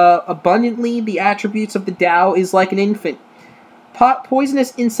abundantly the attributes of the Tao is like an infant.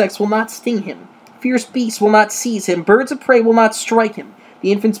 Poisonous insects will not sting him. Fierce beasts will not seize him. Birds of prey will not strike him.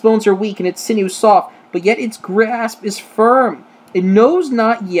 The infant's bones are weak and its sinews soft, but yet its grasp is firm. It knows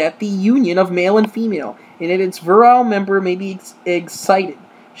not yet the union of male and female, and its virile member may be excited,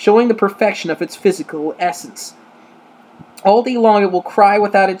 showing the perfection of its physical essence. All day long it will cry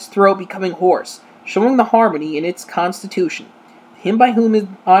without its throat becoming hoarse, showing the harmony in its constitution. Him by whom his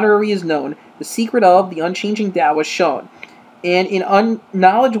honorary is known, the secret of the unchanging Tao is shown, and in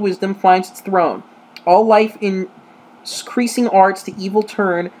knowledge wisdom finds its throne. All life in increasing arts to evil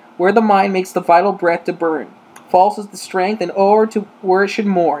turn, where the mind makes the vital breath to burn. False is the strength, and o'er to where it should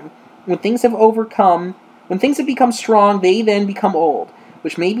mourn. When things have become strong, they then become old,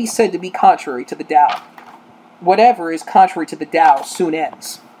 which may be said to be contrary to the Tao. Whatever is contrary to the Tao soon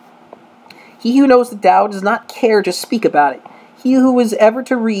ends. He who knows the Tao does not care to speak about it. He who is ever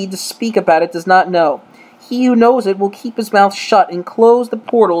to read to speak about it does not know. He who knows it will keep his mouth shut and close the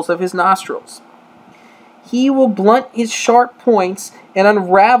portals of his nostrils. He will blunt his sharp points and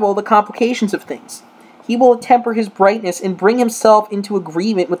unravel the complications of things. He will temper his brightness and bring himself into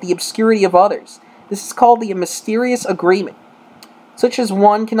agreement with the obscurity of others. This is called the mysterious agreement. Such as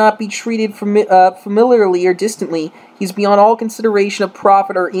one cannot be treated familiarly or distantly. He is beyond all consideration of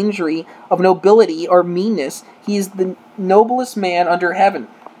profit or injury, of nobility or meanness. He is the noblest man under heaven.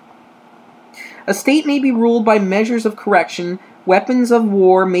 A state may be ruled by measures of correction. Weapons of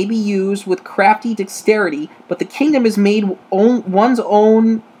war may be used with crafty dexterity, but the kingdom is made one's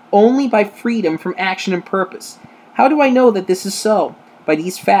own only by freedom from action and purpose. How do I know that this is so? By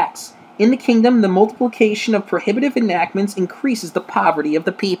these facts. In the kingdom, the multiplication of prohibitive enactments increases the poverty of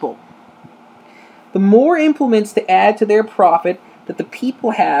the people. The more implements to add to their profit that the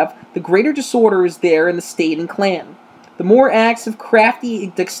people have, the greater disorder is there in the state and clan. The more acts of crafty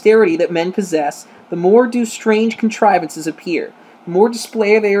dexterity that men possess, the more do strange contrivances appear. The more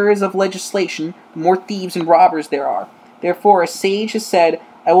display there is of legislation, the more thieves and robbers there are. Therefore, a sage has said,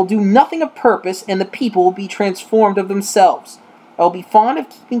 I will do nothing of purpose, and the people will be transformed of themselves. I will be fond of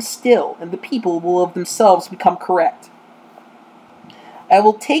keeping still, and the people will of themselves become correct. I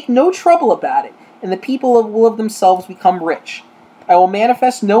will take no trouble about it, and the people will of themselves become rich. I will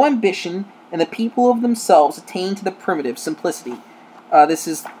manifest no ambition, and the people of themselves attain to the primitive simplicity. This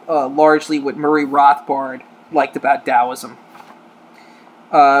is largely what Murray Rothbard liked about Taoism.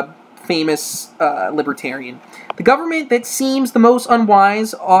 Famous libertarian. The government that seems the most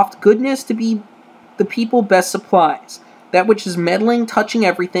unwise oft goodness to be the people best supplies. That which is meddling, touching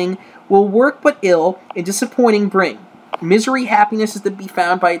everything, will work but ill, and disappointing bring. Misery, happiness is to be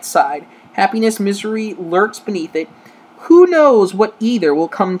found by its side. Happiness, misery lurks beneath it. Who knows what either will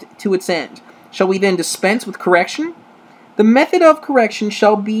come to its end? Shall we then dispense with correction? The method of correction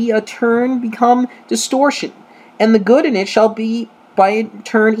shall be a turn become distortion, and the good in it shall be by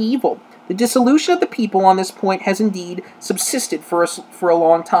turn evil. The dissolution of the people on this point has indeed subsisted for a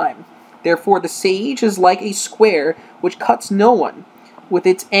long time. Therefore the sage is like a square which cuts no one with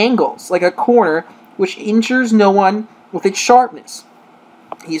its angles, like a corner which injures no one with its sharpness.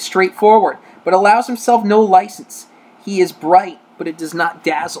 He is straightforward, but allows himself no license. He is bright, but it does not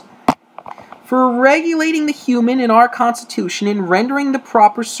dazzle. For regulating the human in our constitution and rendering the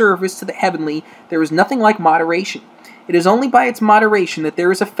proper service to the heavenly, there is nothing like moderation. It is only by its moderation that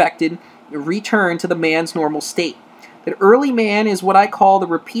there is effected a return to the man's normal state. That early man is what I call the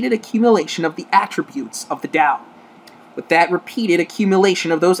repeated accumulation of the attributes of the Tao. With that repeated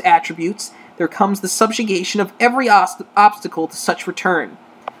accumulation of those attributes, there comes the subjugation of every obstacle to such return.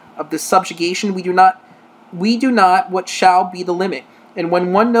 Of this subjugation we do not what shall be the limit, and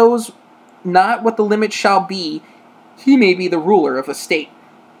when one knows not what the limit shall be, he may be the ruler of a state.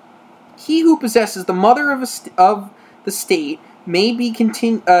 He who possesses the mother of the state may be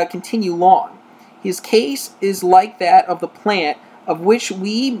continue long. His case is like that of the plant, of which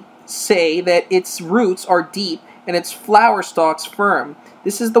we say that its roots are deep and its flower stalks firm.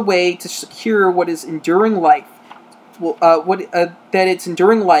 This is the way to secure what is enduring life, that its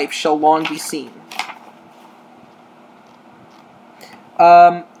enduring life shall long be seen.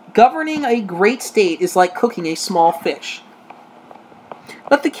 Governing a great state is like cooking a small fish.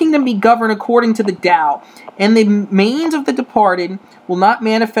 Let the kingdom be governed according to the Tao, and the manes of the departed will not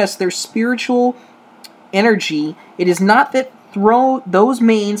manifest their spiritual energy. It is not that those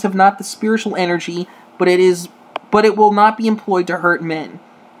manes have not the spiritual energy, but it will not be employed to hurt men.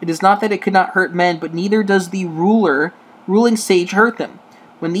 It is not that it could not hurt men, but neither does the ruling sage hurt them.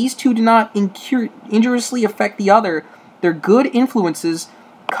 When these two do not injuriously affect the other, their good influences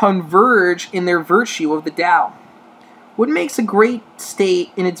converge in their virtue of the Tao. What makes a great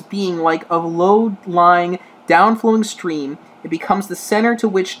state in its being like a low-lying, down-flowing stream, it becomes the center to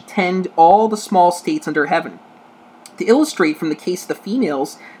which tend all the small states under heaven. To illustrate from the case of the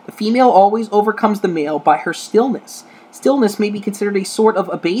females, the female always overcomes the male by her stillness. Stillness may be considered a sort of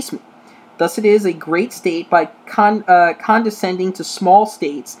abasement. Thus it is a great state by condescending to small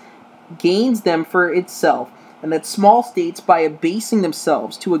states, gains them for itself, and that small states, by abasing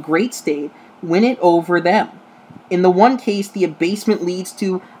themselves to a great state, win it over them. In the one case, the abasement leads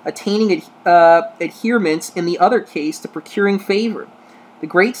to attaining adherents, in the other case, to procuring favor. The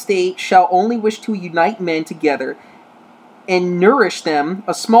great state shall only wish to unite men together and nourish them.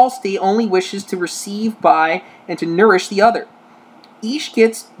 A small state only wishes to receive by and to nourish the other. Each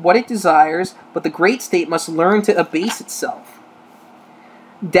gets what it desires, but the great state must learn to abase itself.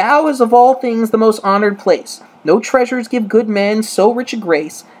 Tao is of all things the most honored place. No treasures give good men so rich a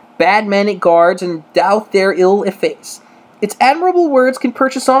grace. Bad men it guards, and doth their ill efface. Its admirable words can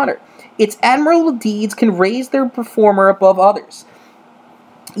purchase honor. Its admirable deeds can raise their performer above others.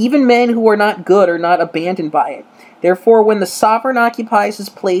 Even men who are not good are not abandoned by it. Therefore, when the sovereign occupies his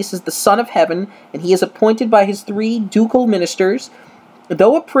place as the son of heaven, and he is appointed by his 3 ducal ministers,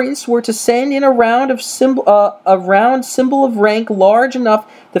 though a prince were to send in a round symbol of rank large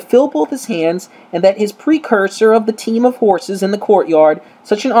enough to fill both his hands, and that his precursor of the team of horses in the courtyard,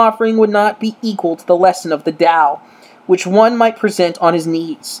 such an offering would not be equal to the lesson of the Tao, which one might present on his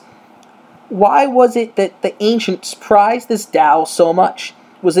knees. Why was it that the ancients prized this Tao so much?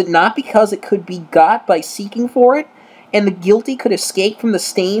 Was it not because it could be got by seeking for it, and the guilty could escape from the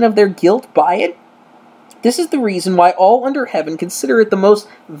stain of their guilt by it? This is the reason why all under heaven consider it the most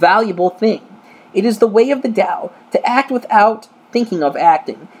valuable thing. It is the way of the Tao to act without thinking of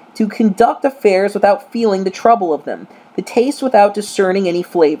acting, to conduct affairs without feeling the trouble of them, to taste without discerning any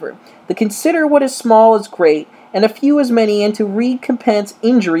flavor, to consider what is small as great, and a few as many, and to recompense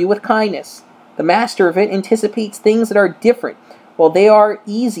injury with kindness. The master of it anticipates things that are different, while they are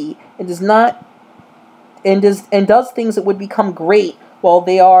easy, and does things that would become great while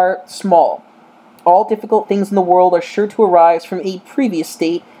they are small. All difficult things in the world are sure to arise from a previous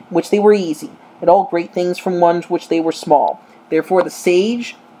state in which they were easy, and all great things from one which they were small. Therefore the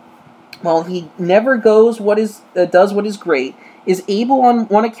sage, while he never does what is great, is able on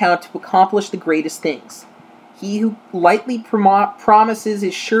one account to accomplish the greatest things. He who lightly promises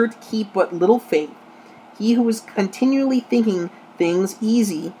is sure to keep but little faith. He who is continually thinking things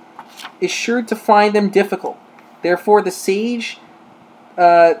easy is sure to find them difficult. Therefore, the sage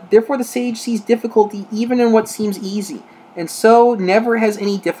sees difficulty even in what seems easy, and so never has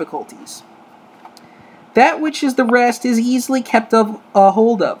any difficulties. That which is the rest is easily kept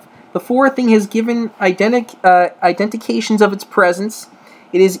hold of. Before a thing has given identifications of its presence,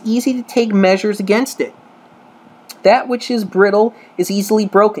 it is easy to take measures against it. That which is brittle is easily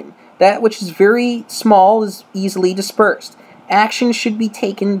broken. That which is very small is easily dispersed. Action should be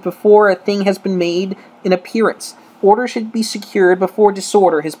taken before a thing has been made in appearance. Order should be secured before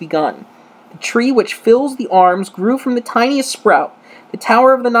disorder has begun. The tree which fills the arms grew from the tiniest sprout. The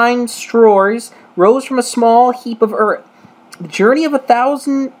tower of the 9 straws rose from a small heap of earth. The journey of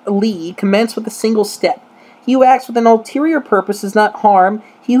 1,000 li commenced with a single step. He who acts with an ulterior purpose does not harm.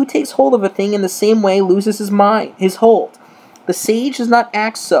 He who takes hold of a thing in the same way loses his hold. The sage does not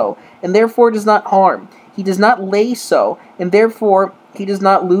act so, and therefore does not harm. He does not lay so, and therefore he does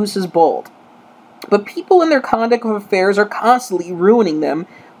not lose his bold. But people in their conduct of affairs are constantly ruining them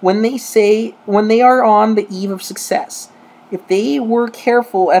when they are on the eve of success. If they were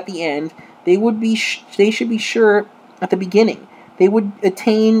careful at the end, they should be sure at the beginning. They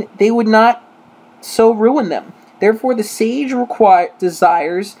would not so ruin them. Therefore the sage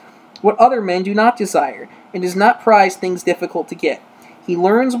desires what other men do not desire, and does not prize things difficult to get. He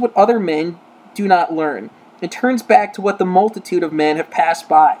learns what other men do not learn, and turns back to what the multitude of men have passed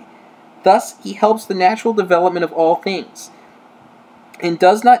by. Thus he helps the natural development of all things, and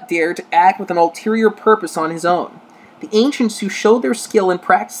does not dare to act with an ulterior purpose on his own. The ancients who showed their skill in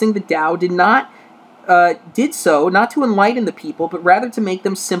practicing the Tao did so not to enlighten the people, but rather to make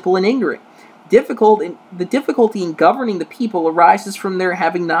them simple and ignorant. The difficulty in governing the people arises from their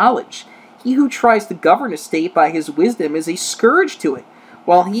having knowledge. He who tries to govern a state by his wisdom is a scourge to it,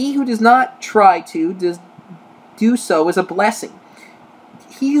 while he who does not try to do so is a blessing.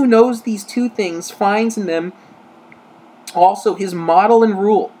 He who knows these two things finds in them also his model and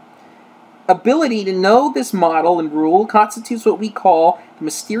rule. Ability to know this model and rule constitutes what we call the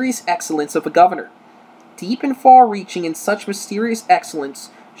mysterious excellence of a governor. Deep and far-reaching in such mysterious excellence,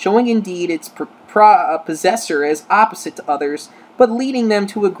 showing indeed its possessor as opposite to others, but leading them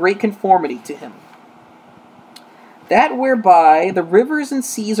to a great conformity to him. That whereby the rivers and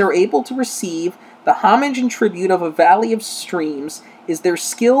seas are able to receive the homage and tribute of a valley of streams is their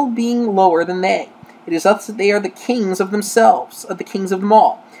skill being lower than they. It is thus that they are the kings of themselves, the kings of them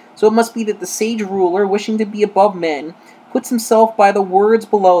all. So it must be that the sage ruler, wishing to be above men, puts himself by the words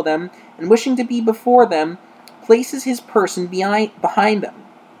below them, and wishing to be before them, places his person behind them.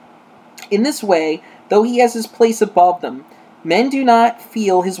 In this way, though he has his place above them, men do not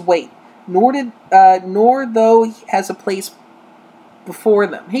feel his weight, nor though he has a place before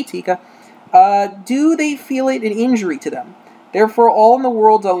them. Hey, Tika. Do they feel it an injury to them? Therefore all in the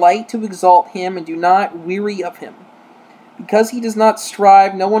world delight to exalt him, and do not weary of him. Because he does not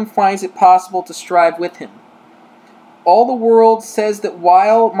strive, no one finds it possible to strive with him. All the world says that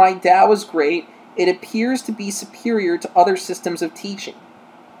while my Tao is great, it appears to be superior to other systems of teaching.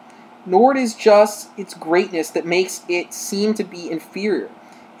 Nor it is just its greatness that makes it seem to be inferior.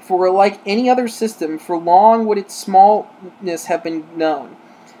 If it were like any other system, for long would its smallness have been known.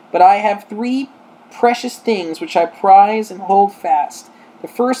 But I have 3 precious things which I prize and hold fast. The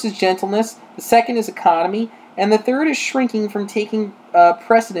first is gentleness, the second is economy, and the third is shrinking from taking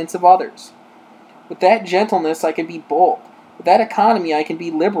precedence of others. With that gentleness I can be bold. With that economy I can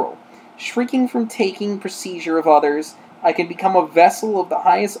be liberal. Shrinking from taking procedure of others, I can become a vessel of the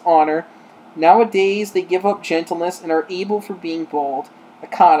highest honor. Nowadays they give up gentleness and are able for being bold,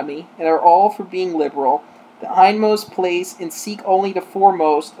 economy, and are all for being liberal, the hindmost place, and seek only the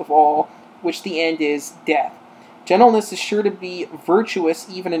foremost of all, which the end is death. Gentleness is sure to be virtuous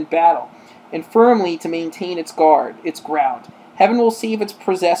even in battle, and firmly to maintain its ground. Heaven will save its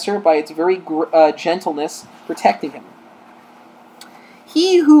possessor by its very gentleness, protecting him.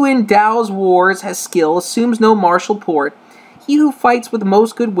 He who in Tao's wars has skill assumes no martial port. He who fights with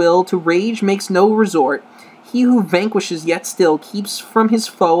most goodwill to rage makes no resort. He who vanquishes yet still keeps from his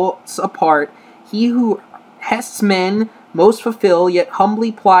foes apart. He who hests men most fulfill, yet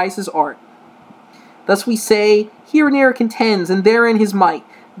humbly plies his art. Thus we say, here ne'er contends, and therein his might.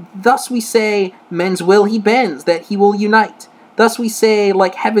 Thus we say, men's will he bends, that he will unite. Thus we say,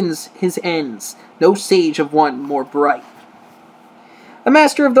 like heaven's his ends, no sage of one more bright. A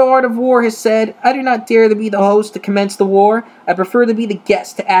master of the art of war has said, I do not dare to be the host to commence the war. I prefer to be the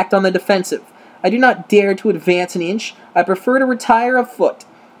guest to act on the defensive. I do not dare to advance an inch. I prefer to retire a foot.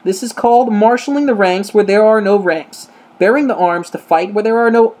 This is called marshalling the ranks where there are no ranks, bearing the arms to fight where there are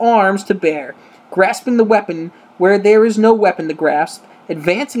no arms to bear, grasping the weapon where there is no weapon to grasp,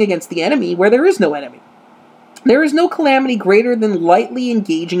 advancing against the enemy where there is no enemy. There is no calamity greater than lightly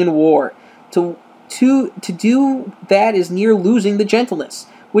engaging in war. To do that is near losing the gentleness,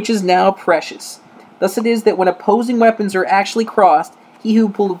 which is now precious. Thus it is that when opposing weapons are actually crossed, he who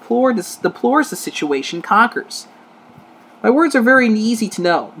deplores the situation conquers. My words are very easy to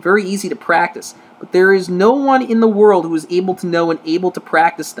know, very easy to practice, but there is no one in the world who is able to know and able to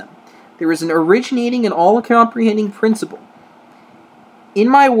practice them. There is an originating and all-comprehending principle in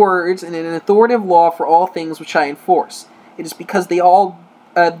my words and in an authoritative law for all things which I enforce. It is because they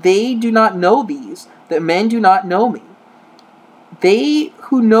do not know these, that men do not know me. They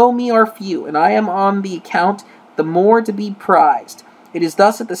who know me are few, and I am on the account the more to be prized. It is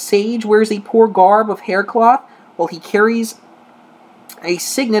thus that the sage wears a poor garb of haircloth, while he carries a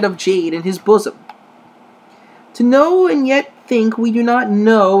signet of jade in his bosom. To know and yet think we do not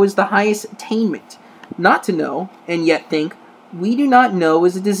know is the highest attainment. Not to know and yet think we do not know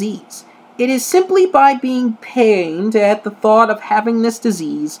is a disease. It is simply by being pained at the thought of having this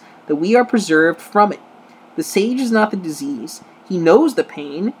disease that we are preserved from it. The sage is not the disease. He knows the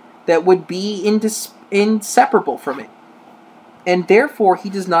pain that would be inseparable from it, and therefore he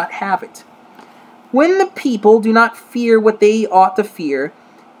does not have it. When the people do not fear what they ought to fear,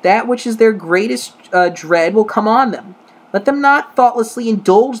 that which is their greatest dread will come on them. Let them not thoughtlessly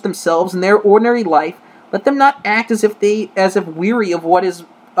indulge themselves in their ordinary life. Let them not act as if weary of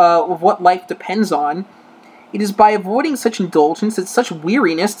what life depends on. It is by avoiding such indulgence that such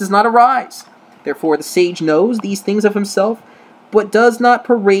weariness does not arise. Therefore the sage knows these things of himself, but does not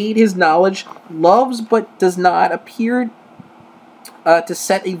parade his knowledge, loves but does not appear to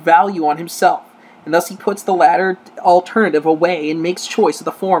set a value on himself, and thus he puts the latter alternative away and makes choice of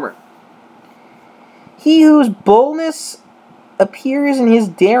the former. He whose boldness appears in his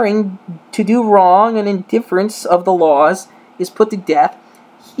daring to do wrong and indifference of the laws is put to death.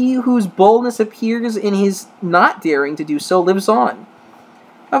 He whose boldness appears in his not daring to do so lives on.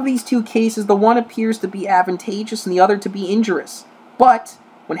 Of these two cases, the one appears to be advantageous and the other to be injurious. But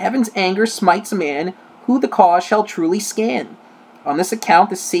when heaven's anger smites a man, who the cause shall truly scan? On this account,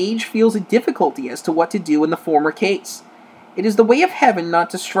 the sage feels a difficulty as to what to do in the former case. It is the way of heaven not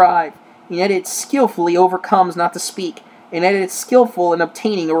to strive, and yet it skillfully overcomes not to speak, and yet it is skillful in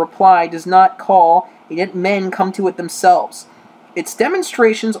obtaining a reply does not call, and yet men come to it themselves. Its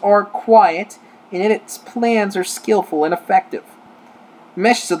demonstrations are quiet, and yet its plans are skillful and effective.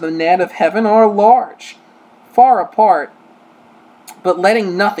 Meshes of the net of heaven are large, far apart, but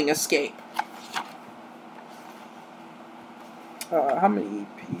letting nothing escape. How many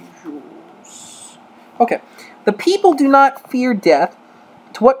pages? Okay. The people do not fear death.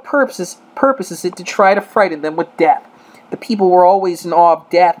 To what purpose is it to try to frighten them with death? The people were always in awe of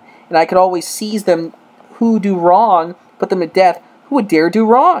death, and I could always seize them who do wrong, put them to death. Who would dare do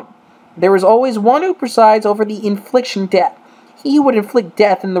wrong? There is always one who presides over the infliction death. He who would inflict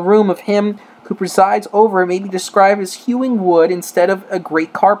death in the room of him who presides over it may be described as hewing wood instead of a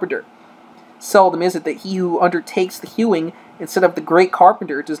great carpenter. Seldom is it that he who undertakes the hewing instead of the great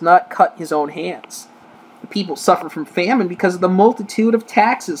carpenter does not cut his own hands. The people suffer from famine because of the multitude of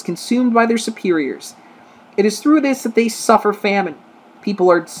taxes consumed by their superiors. It is through this that they suffer famine. People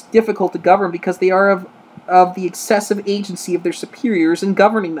are difficult to govern because they are of the excessive agency of their superiors in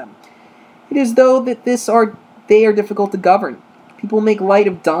governing them. It is though that they are difficult to govern. People make light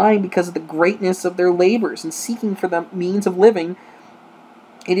of dying because of the greatness of their labors and seeking for the means of living.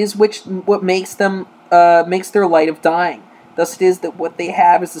 It is what makes their light of dying. Thus it is that what they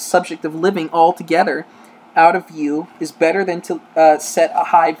have as the subject of living altogether out of view is better than to set a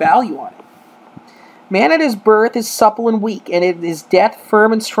high value on it. Man at his birth is supple and weak, and at his death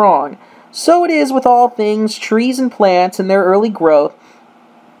firm and strong. So it is with all things, trees and plants in their early growth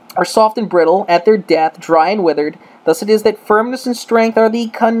are soft and brittle, at their death dry and withered. Thus it is that firmness and strength are the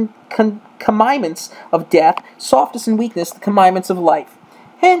commandments of death, softness and weakness the commandments of life.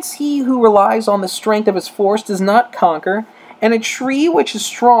 Hence he who relies on the strength of his force does not conquer, and a tree which is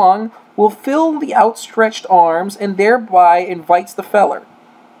strong will fill the outstretched arms, and thereby invites the feller.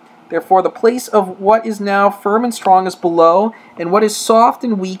 Therefore the place of what is now firm and strong is below, and what is soft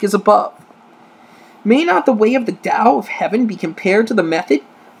and weak is above. May not the way of the Tao of heaven be compared to the method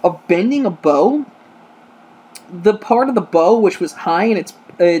of bending a bow? The part of the bow which was high and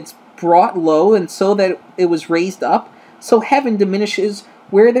it's brought low, and so that it was raised up, so heaven diminishes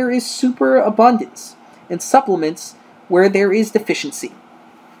where there is superabundance, and supplements where there is deficiency.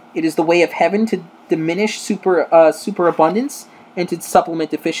 It is the way of heaven to diminish superabundance and to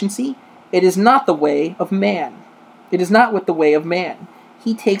supplement deficiency. It is not the way of man. It is not with the way of man.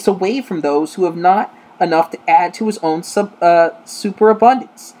 He takes away from those who have not enough to add to his own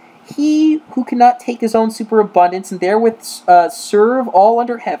superabundance. He who cannot take his own superabundance and therewith serve all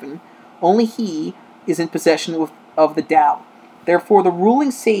under heaven, only he is in possession of the Tao. Therefore, the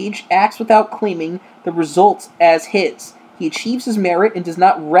ruling sage acts without claiming the results as his. He achieves his merit and does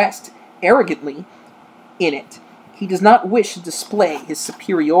not rest arrogantly in it. He does not wish to display his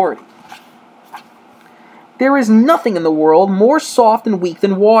superiority. There is nothing in the world more soft and weak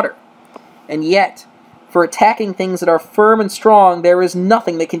than water. And yet, for attacking things that are firm and strong, there is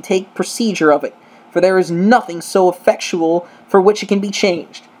nothing that can take procedure of it, for there is nothing so effectual for which it can be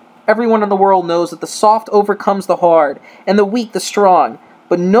changed. Everyone in the world knows that the soft overcomes the hard, and the weak the strong,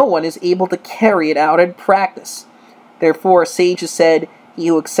 but no one is able to carry it out in practice. Therefore, a sage has said, he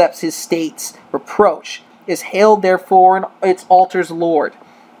who accepts his state's reproach is hailed therefore in its altar's lord.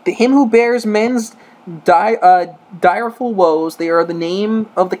 To him who bears men's direful woes, they are the name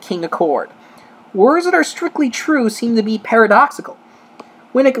of the king accord. Words that are strictly true seem to be paradoxical.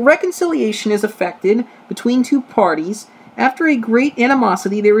 When a reconciliation is effected between two parties, after a great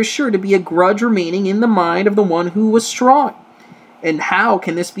animosity there is sure to be a grudge remaining in the mind of the one who was strong. And how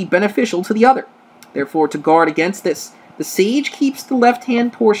can this be beneficial to the other? Therefore, to guard against this, the sage keeps the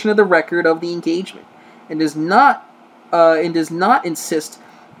left-hand portion of the record of the engagement, and does not insist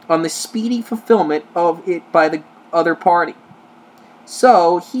on the speedy fulfillment of it by the other party.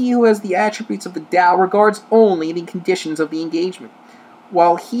 So, he who has the attributes of the Tao regards only the conditions of the engagement,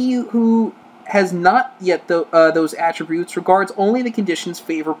 while he who has not yet those attributes regards only the conditions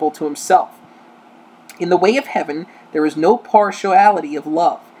favorable to himself. In the way of heaven, there is no partiality of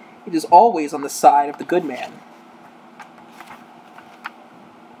love. It is always on the side of the good man.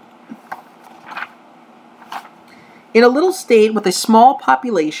 In a little state with a small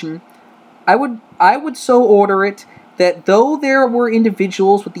population, I would so order it that though there were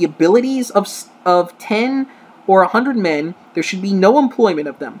individuals with the abilities of 10 or 100 men, there should be no employment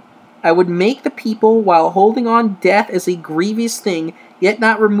of them. I would make the people, while holding on death as a grievous thing, yet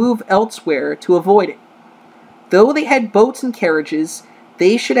not remove elsewhere to avoid it. Though they had boats and carriages,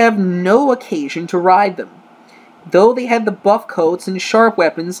 they should have no occasion to ride them. Though they had the buff coats and sharp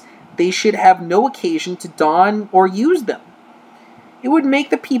weapons, they should have no occasion to don or use them. It would make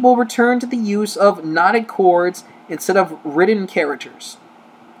the people return to the use of knotted cords instead of ridden carriages.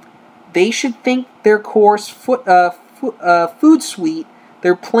 They should think their coarse food sweet,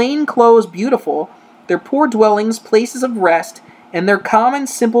 their plain clothes beautiful, their poor dwellings places of rest, and their common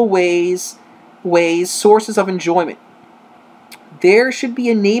simple ways sources of enjoyment. There should be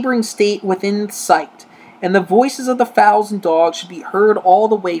a neighboring state within sight, and the voices of the fowls and dogs should be heard all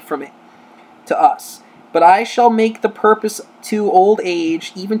the way from it to us. But I shall make the purpose to old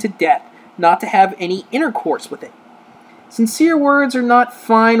age, even to death, not to have any intercourse with it. Sincere words are not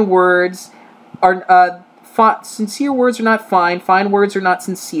fine words. Sincere words are not fine. Fine words are not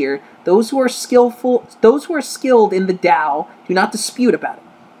sincere. Those who are skilled in the Tao do not dispute about it.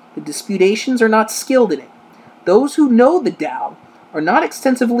 The disputations are not skilled in it. Those who know the Tao are not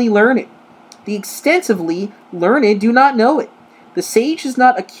extensively learned. The extensively learned do not know it. The sage does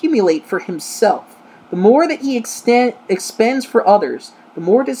not accumulate for himself. The more that he expends for others, the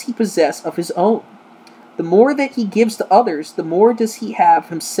more does he possess of his own. The more that he gives to others, the more does he have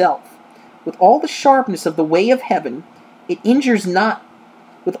himself. With all the sharpness of the way of heaven, it injures not.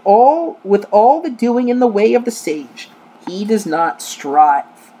 With all the doing in the way of the sage, he does not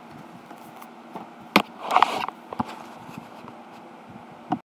strive.